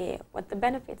 what the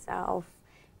benefits are of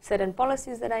certain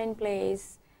policies that are in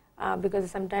place, because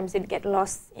sometimes it gets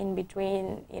lost in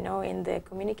between, you know, in the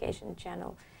communication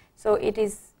channel. So it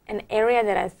is an area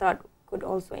that I thought could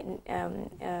also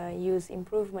use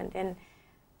improvement. And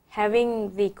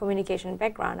having the communication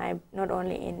background, I not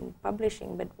only in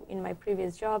publishing, but in my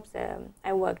previous jobs,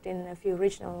 I worked in a few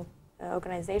regional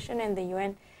organizations and the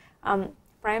UN.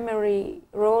 Primary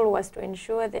role was to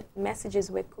ensure that messages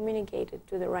were communicated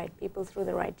to the right people through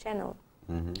the right channel.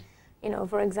 Mm-hmm. You know,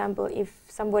 for example, if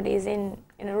somebody is in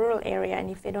a rural area and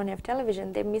if they don't have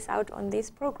television, they miss out on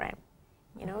this program.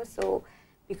 You know, so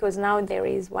because now there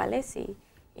is Walesi,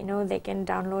 you know, they can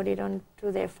download it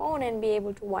onto their phone and be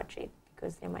able to watch it,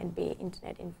 because there might be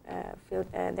internet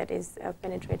that is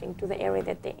penetrating to the area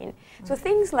that they're in. Mm-hmm. So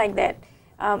things like that,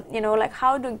 you know, like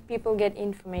how do people get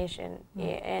information,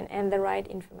 and the right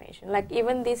information? Like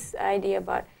even this idea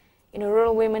about, you know,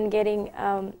 rural women getting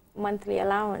monthly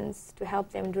allowance to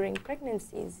help them during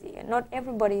pregnancies. Not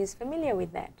everybody is familiar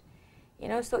with that. You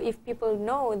know, so if people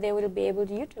know, they will be able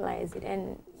to utilize it,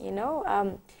 and you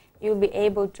know, you'll be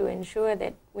able to ensure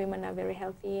that women are very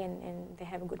healthy and they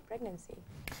have a good pregnancy.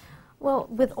 Well,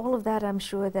 with all of that, I'm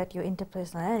sure that your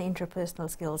interpersonal and intrapersonal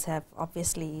skills have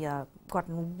obviously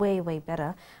gotten way, way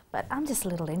better. But I'm just a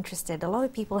little interested. A lot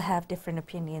of people have different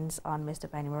opinions on Mr.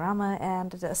 Bainimarama,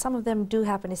 and some of them do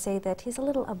happen to say that he's a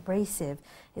little abrasive,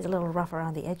 he's a little rough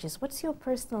around the edges. What's your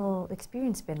personal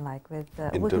experience been like with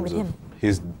working with him? In terms of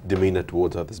his demeanor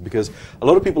towards others? Because a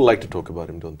lot of people like to talk about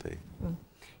him, don't they? Mm.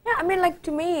 Yeah, I mean, like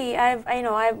to me,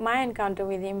 my encounter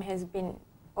with him has been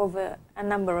over a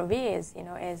number of years, you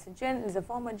know, as a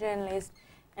former journalist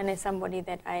and as somebody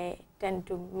that I tend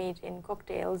to meet in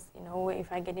cocktails, you know,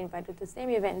 if I get invited to the same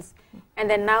events, and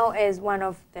then now as one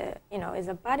of the, you know, as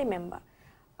a party member.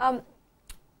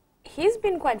 He's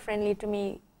been quite friendly to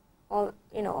me all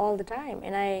the time,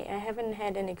 and I haven't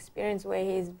had an experience where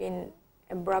he's been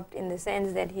abrupt in the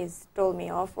sense that he's told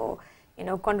me off or, you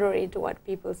know, contrary to what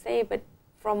people say. But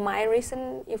from my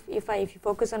recent, if you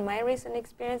focus on my recent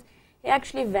experience, he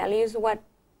actually values what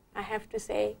I have to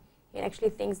say. He actually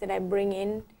thinks that I bring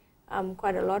in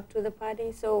quite a lot to the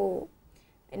party. So,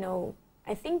 you know,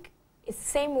 I think it's the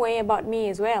same way about me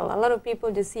as well. A lot of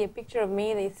people just see a picture of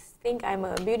me, they think I'm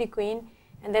a beauty queen,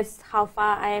 and that's how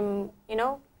far I'm, you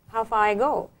know, how far I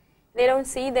go. They don't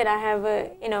see that I have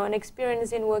an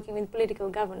experience in working with political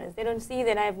governance. They don't see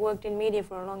that I've worked in media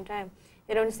for a long time.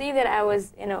 They don't see that I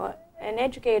was, you know, an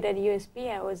educator at USP.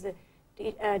 I was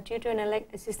a tutor and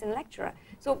assistant lecturer.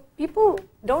 So people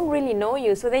don't really know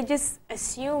you, so they just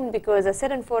assume because a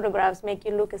certain photographs make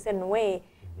you look a certain way,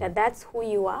 that that's who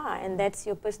you are and that's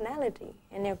your personality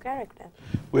and your character.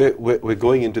 We're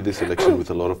going into this election with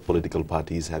a lot of political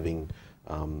parties having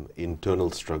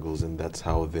internal struggles, and that's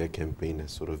how their campaign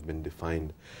has sort of been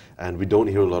defined. And we don't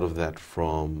hear a lot of that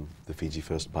from the Fiji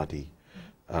First Party.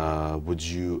 Would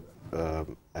you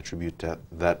attribute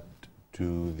that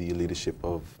to the leadership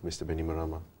of Mr.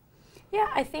 Bainimarama? Yeah,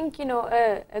 I think, you know,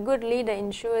 a good leader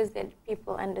ensures that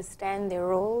people understand their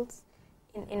roles,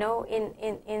 in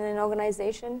an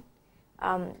organization,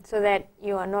 so that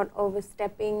you are not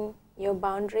overstepping your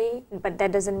boundary. But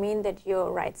that doesn't mean that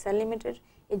your rights are limited.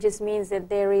 It just means that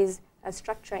there is a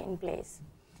structure in place,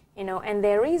 you know, and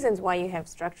there are reasons why you have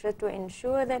structure to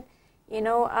ensure that, you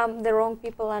know, the wrong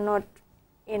people are not,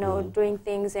 you know, doing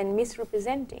things and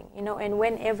misrepresenting, you know. And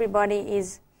when everybody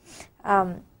is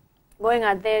going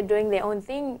out there doing their own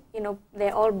thing, you know,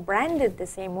 they're all branded the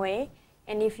same way.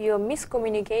 And if you're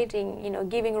miscommunicating, you know,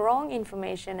 giving wrong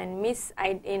information and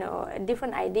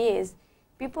different ideas,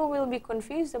 people will be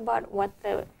confused about what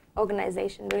the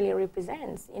organization really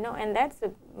represents, you know. And that's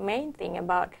the main thing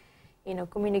about, you know,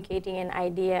 communicating an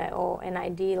idea or an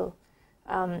ideal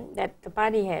that the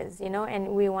party has, you know. And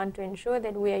we want to ensure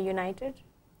that we are united,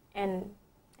 and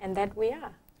that we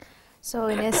are. So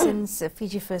in essence,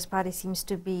 Fiji First Party seems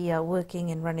to be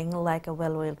working and running like a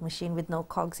well-oiled machine with no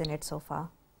cogs in it so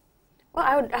far. Well,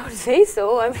 I would say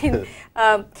so. I mean,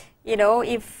 you know,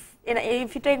 if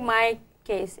you take my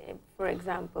case, for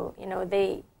example, you know,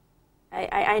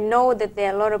 I know that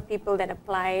there are a lot of people that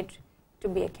applied to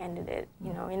be a candidate,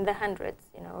 you know, in the hundreds,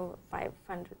 you know,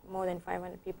 500, more than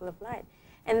 500 people applied.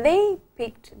 And they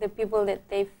picked the people that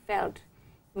they felt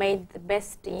made the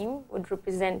best team, would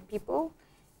represent people,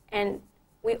 and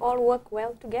we all work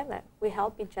well together. We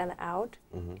help each other out,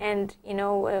 and, you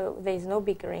know, there's no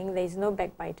bickering, there's no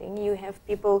backbiting. You have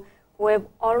people who have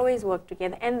always worked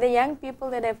together. And the young people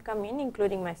that have come in,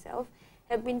 including myself,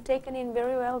 have been taken in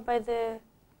very well by the,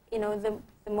 you know,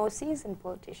 the more seasoned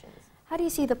politicians. How do you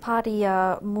see the party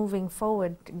moving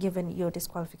forward, given your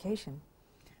disqualification?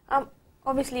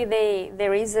 Obviously,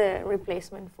 there is a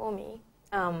replacement for me,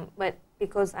 but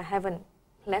because I haven't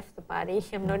left the party,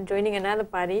 I'm not joining another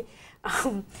party.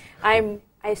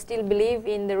 I still believe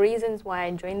in the reasons why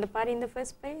I joined the party in the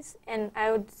first place, and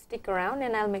I would stick around,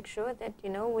 and I'll make sure that, you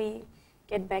know, we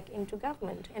get back into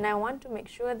government. And I want to make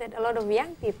sure that a lot of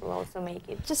young people also make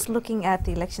it. Just looking at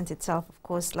the elections itself, of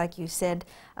course, like you said,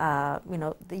 you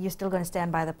know, you're still going to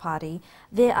stand by the party.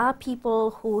 There are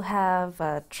people who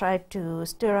have tried to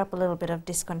stir up a little bit of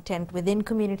discontent within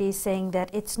communities, saying that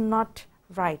it's not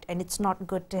right and it's not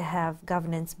good to have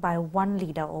governance by one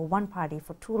leader or one party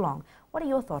for too long. What are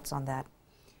your thoughts on that?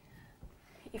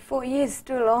 If 4 years is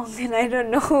too long, then I don't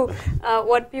know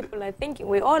what people are thinking.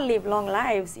 We all live long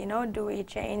lives, you know. Do we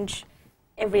change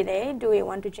every day? Do we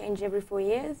want to change every 4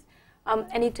 years?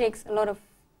 And it takes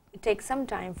some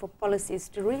time for policies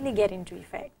to really get into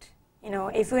effect. You know,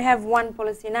 if we have one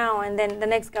policy now and then the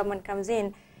next government comes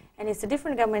in and it's a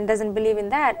different government, doesn't believe in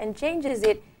that and changes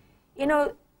it, you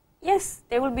know, yes,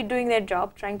 they will be doing their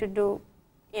job, trying to do,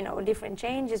 you know, different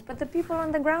changes, but the people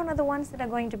on the ground are the ones that are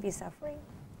going to be suffering.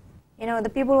 You know, the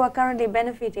people who are currently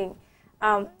benefiting,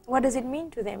 what does it mean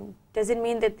to them? Does it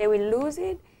mean that they will lose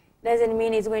it? Does it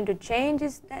mean it's going to change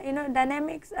its, you know,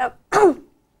 dynamics?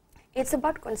 It's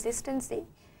about consistency.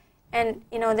 And,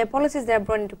 you know, the policies that are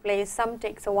brought into place, some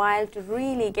takes a while to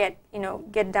really get, you know,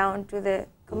 get down to the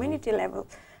community level.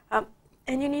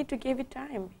 And you need to give it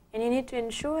time. And you need to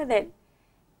ensure that,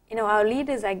 you know, our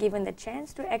leaders are given the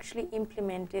chance to actually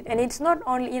implement it. And it's not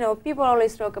only, you know, people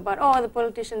always talk about, oh, the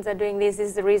politicians are doing this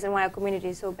is the reason why our community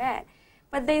is so bad.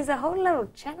 But there's a whole lot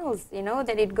of channels, you know,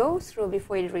 that it goes through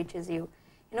before it reaches you.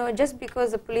 You know, just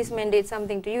because the policeman did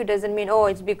something to you doesn't mean, oh,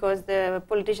 it's because the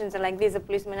politicians are like this, the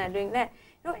policemen are doing that.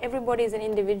 No, everybody is an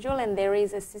individual, and there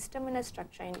is a system and a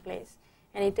structure in place.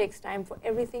 And it takes time for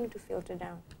everything to filter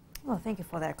down. Well, thank you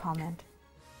for that comment.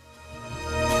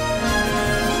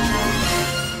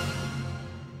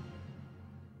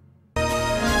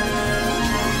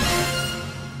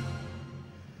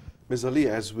 Ms. Ali,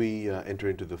 as we enter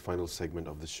into the final segment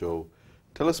of the show,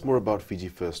 tell us more about Fiji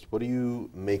First. What do you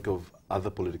make of other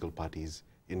political parties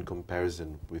in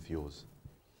comparison with yours?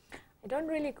 I don't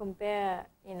really compare,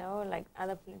 you know, like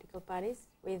other political parties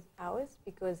with ours,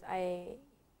 because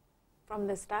from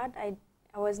the start, I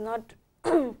was not,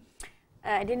 they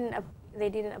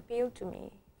didn't appeal to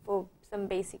me for some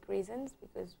basic reasons,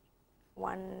 because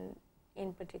one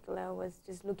in particular was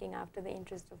just looking after the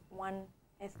interests of one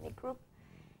ethnic group,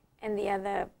 and the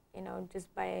other, you know,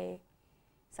 just by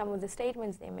some of the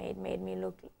statements they made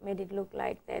it look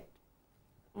like that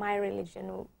my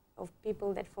religion of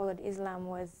people that followed Islam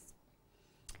was,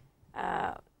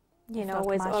 you know,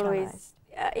 was always,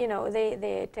 you know,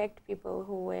 they attacked people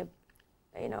who were,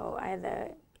 you know,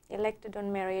 either elected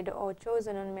on merit or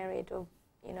chosen on merit or,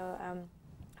 you know,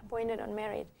 appointed on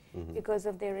merit because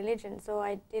of their religion. So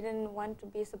I didn't want to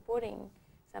be supporting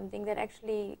something that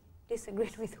actually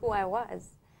disagreed with who I was.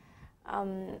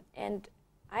 And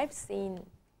I've seen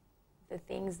the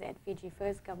things that Fiji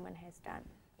First government has done.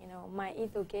 You know, my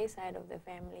Itoke side of the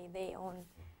family, they own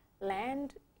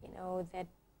land, you know, that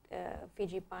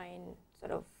Fiji Pine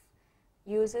sort of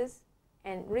uses,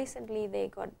 and recently they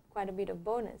got quite a bit of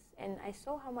bonus, and I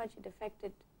saw how much it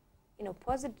affected, you know,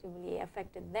 positively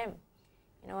affected them.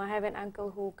 You know, I have an uncle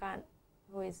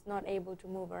who is not able to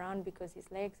move around because his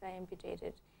legs are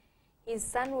amputated. His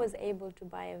son was able to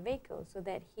buy a vehicle so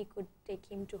that he could take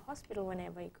him to hospital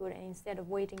whenever he could, and instead of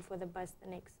waiting for the bus the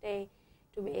next day,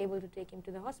 to be able to take him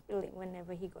to the hospital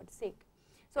whenever he got sick.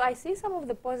 So I see some of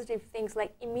the positive things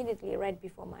like immediately right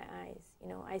before my eyes. You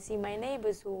know, I see my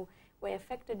neighbors who were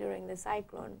affected during the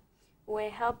cyclone, who were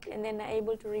helped and then are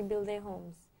able to rebuild their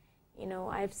homes. You know,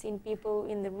 I've seen people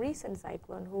in the recent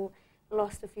cyclone who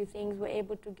lost a few things, were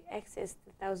able to access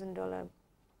the $1,000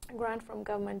 grant from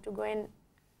government to go and,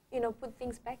 you know, put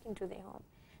things back into their home.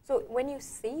 So when you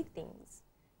see things,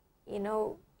 you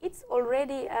know, it's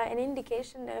already an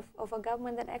indication of a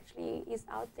government that actually is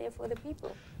out there for the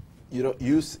people. You know,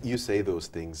 you say those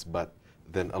things, but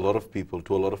then to a lot of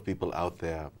people out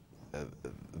there,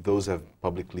 those have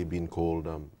publicly been called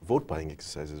vote-buying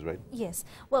exercises, right? Yes.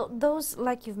 Well, those,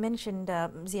 like you've mentioned,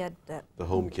 Ziad, The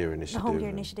home care initiative. the home care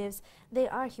initiatives, they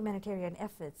are humanitarian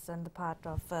efforts on the part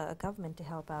of a government to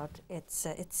help out its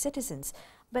citizens.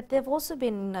 But there have also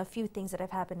been a few things that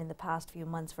have happened in the past few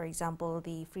months. For example,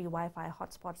 the free Wi-Fi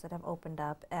hotspots that have opened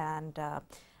up, and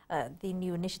the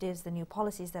new initiatives, the new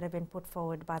policies that have been put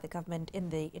forward by the government in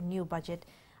the new budget.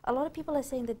 A lot of people are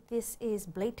saying that this is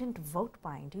blatant vote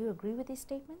buying. Do you agree with these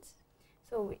statements?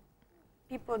 So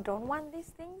people don't want these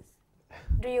things?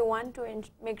 Do you want to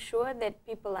make sure that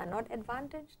people are not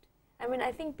advantaged? I mean,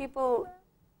 I think people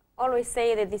always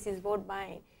say that this is vote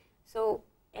buying. So,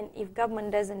 and if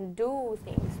government doesn't do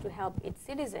things to help its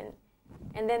citizen,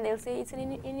 and then they'll say it's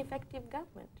an ineffective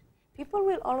government. People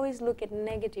will always look at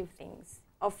negative things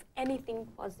of anything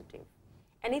positive.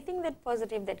 Anything that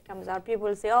positive that comes out, people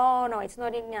will say, oh no, it's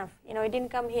not enough. You know, it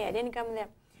didn't come here, it didn't come there.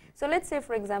 So let's say,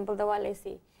 for example, the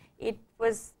Walesi.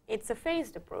 It's a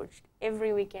phased approach.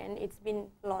 Every weekend, it's been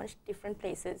launched different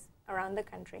places around the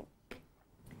country.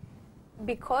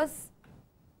 Because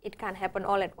it can't happen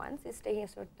all at once, it's taking a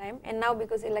short time. And now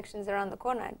because elections are around the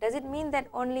corner, does it mean that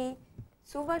only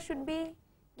Suva should be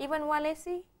given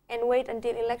Walesi and wait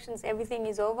until elections, everything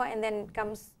is over, and then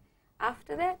comes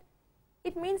after that?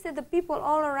 It means that the people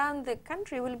all around the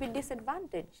country will be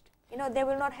disadvantaged. You know, they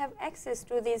will not have access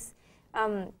to this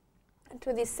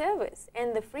service.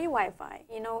 And the free Wi-Fi,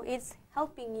 you know, it's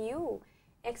helping you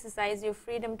exercise your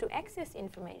freedom to access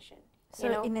information. So,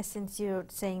 you know, in essence, you're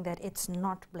saying that it's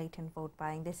not blatant vote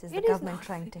buying. This is the it is government not.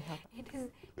 trying to help. It is,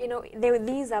 you know,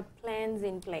 these are plans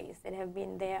in place that have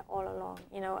been there all along.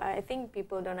 You know, I think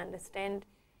people don't understand,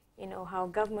 you know, how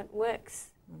government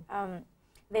works.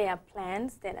 There are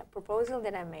plans, that are proposals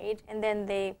that are made, and then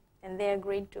they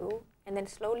agreed to, and then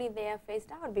slowly they are phased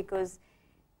out because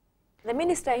the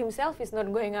minister himself is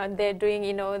not going out there doing,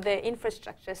 you know, the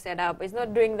infrastructure setup. He's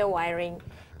not doing the wiring,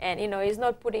 and you know, he's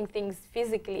not putting things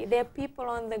physically. There are people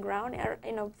on the ground,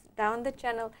 you know, down the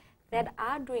channel that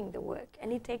are doing the work,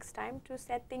 and it takes time to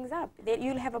set things up.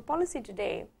 You'll have a policy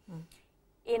today,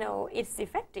 you know, it's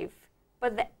effective,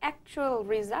 but the actual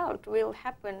result will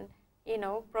happen, you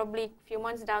know, probably a few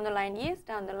months down the line, years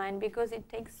down the line, because it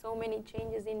takes so many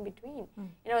changes in between.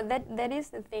 You know, that is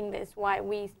the thing. That's why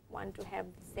we want to have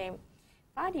the same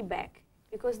party back,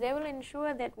 because they will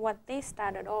ensure that what they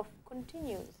started off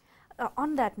continues.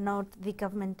 On that note, the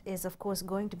government is, of course,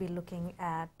 going to be looking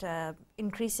at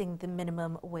increasing the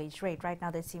minimum wage rate. Right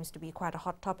now, that seems to be quite a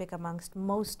hot topic amongst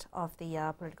most of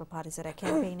the political parties that are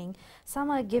campaigning. Some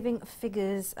are giving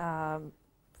figures, $4,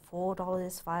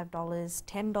 $5,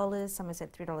 $10, some have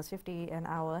said $3.50 an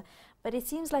hour. But it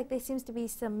seems like there seems to be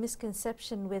some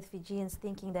misconception with Fijians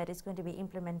thinking that it's going to be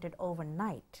implemented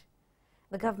overnight.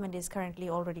 The government is currently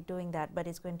already doing that, but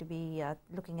it's going to be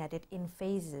looking at it in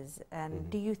phases. And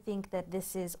do you think that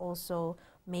this is also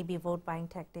maybe vote-buying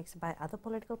tactics by other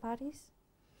political parties?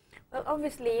 Well,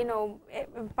 obviously, you know,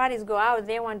 when parties go out,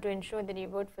 they want to ensure that you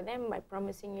vote for them by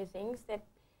promising you things that,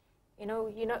 you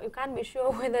can't be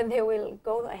sure whether they will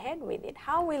go ahead with it.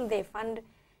 How will they fund,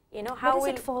 you know, how But will...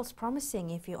 is it false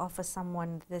promising if you offer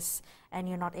someone this and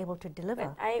you're not able to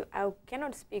deliver? But I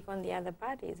cannot speak on the other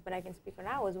parties, but I can speak on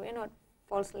ours. We're not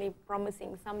falsely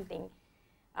promising something.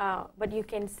 But you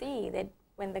can see that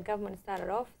when the government started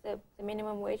off, the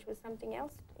minimum wage was something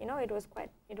else. You know, it was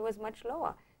much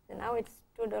lower. So now it's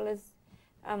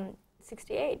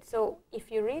 $2.68. So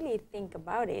if you really think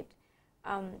about it,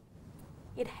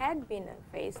 it had been a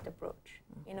phased approach.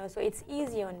 You know, so it's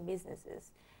easy on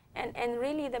businesses. And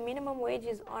really the minimum wage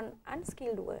is on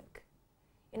unskilled work.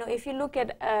 You know, if you look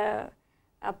at a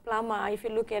plumber, if you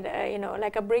look at, you know,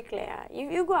 like a bricklayer,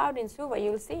 you go out in Suva,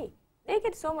 you'll see. They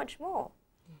get so much more,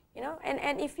 you know.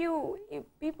 And if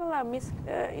people are,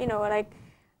 you know, like,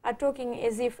 are talking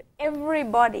as if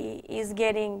everybody is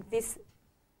getting this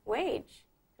wage.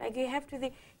 Like, you have to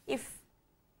think, if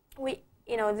we,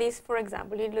 you know, this, for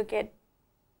example, you look at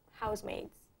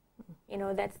housemaids, you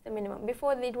know, that's the minimum.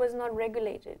 Before, it was not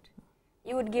regulated.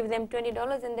 You would give them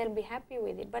 $20 and they'll be happy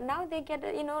with it. But now they get,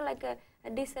 you know, like a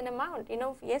decent amount. You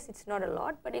know, yes, it's not a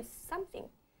lot, but it's something.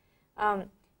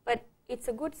 But it's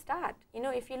a good start. You know,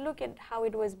 if you look at how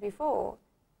it was before,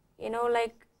 you know,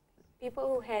 like people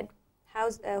who had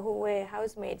who were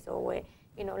housemaids, or were,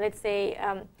 you know, let's say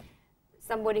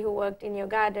somebody who worked in your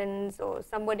gardens, or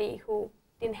somebody who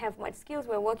didn't have much skills,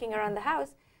 were working around the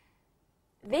house,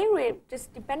 they were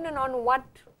just dependent on what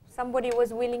somebody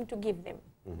was willing to give them.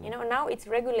 You know, now it's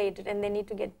regulated and they need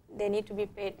to be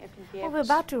paid FNPF. Well, we're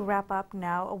about to wrap up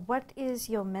now. What is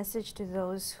your message to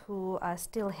those who are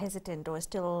still hesitant or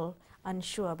still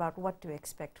unsure about what to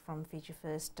expect from Fiji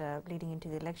First leading into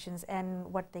the elections,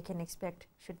 and what they can expect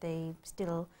should they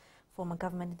still form a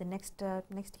government in the next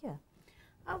year?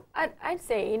 I'd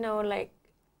say, you know, like,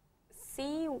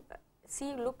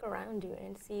 look around you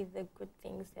and see the good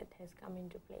things that has come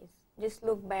into place. Just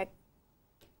look back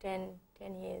 10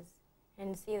 years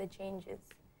and see the changes.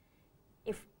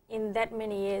 If in that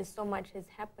many years so much has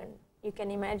happened, you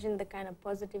can imagine the kind of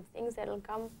positive things that will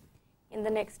come in the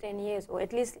next 10 years, or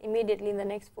at least immediately in the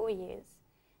next 4 years.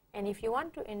 And if you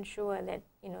want to ensure that,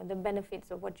 you know, the benefits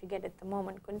of what you get at the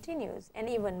moment continues, and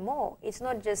even more, it's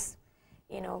not just,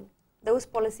 you know, those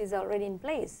policies are already in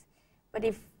place, but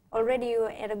if already you're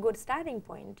at a good starting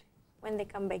point, when they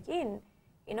come back in,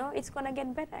 you know, it's going to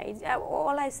get better.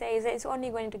 All I say is that it's only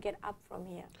going to get up from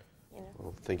here. You know?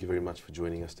 Well, thank you very much for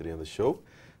joining us today on the show.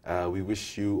 We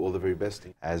wish you all the very best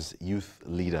as youth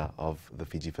leader of the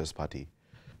Fiji First Party.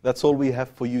 That's all we have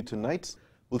for you tonight.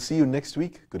 We'll see you next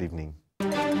week. Good evening.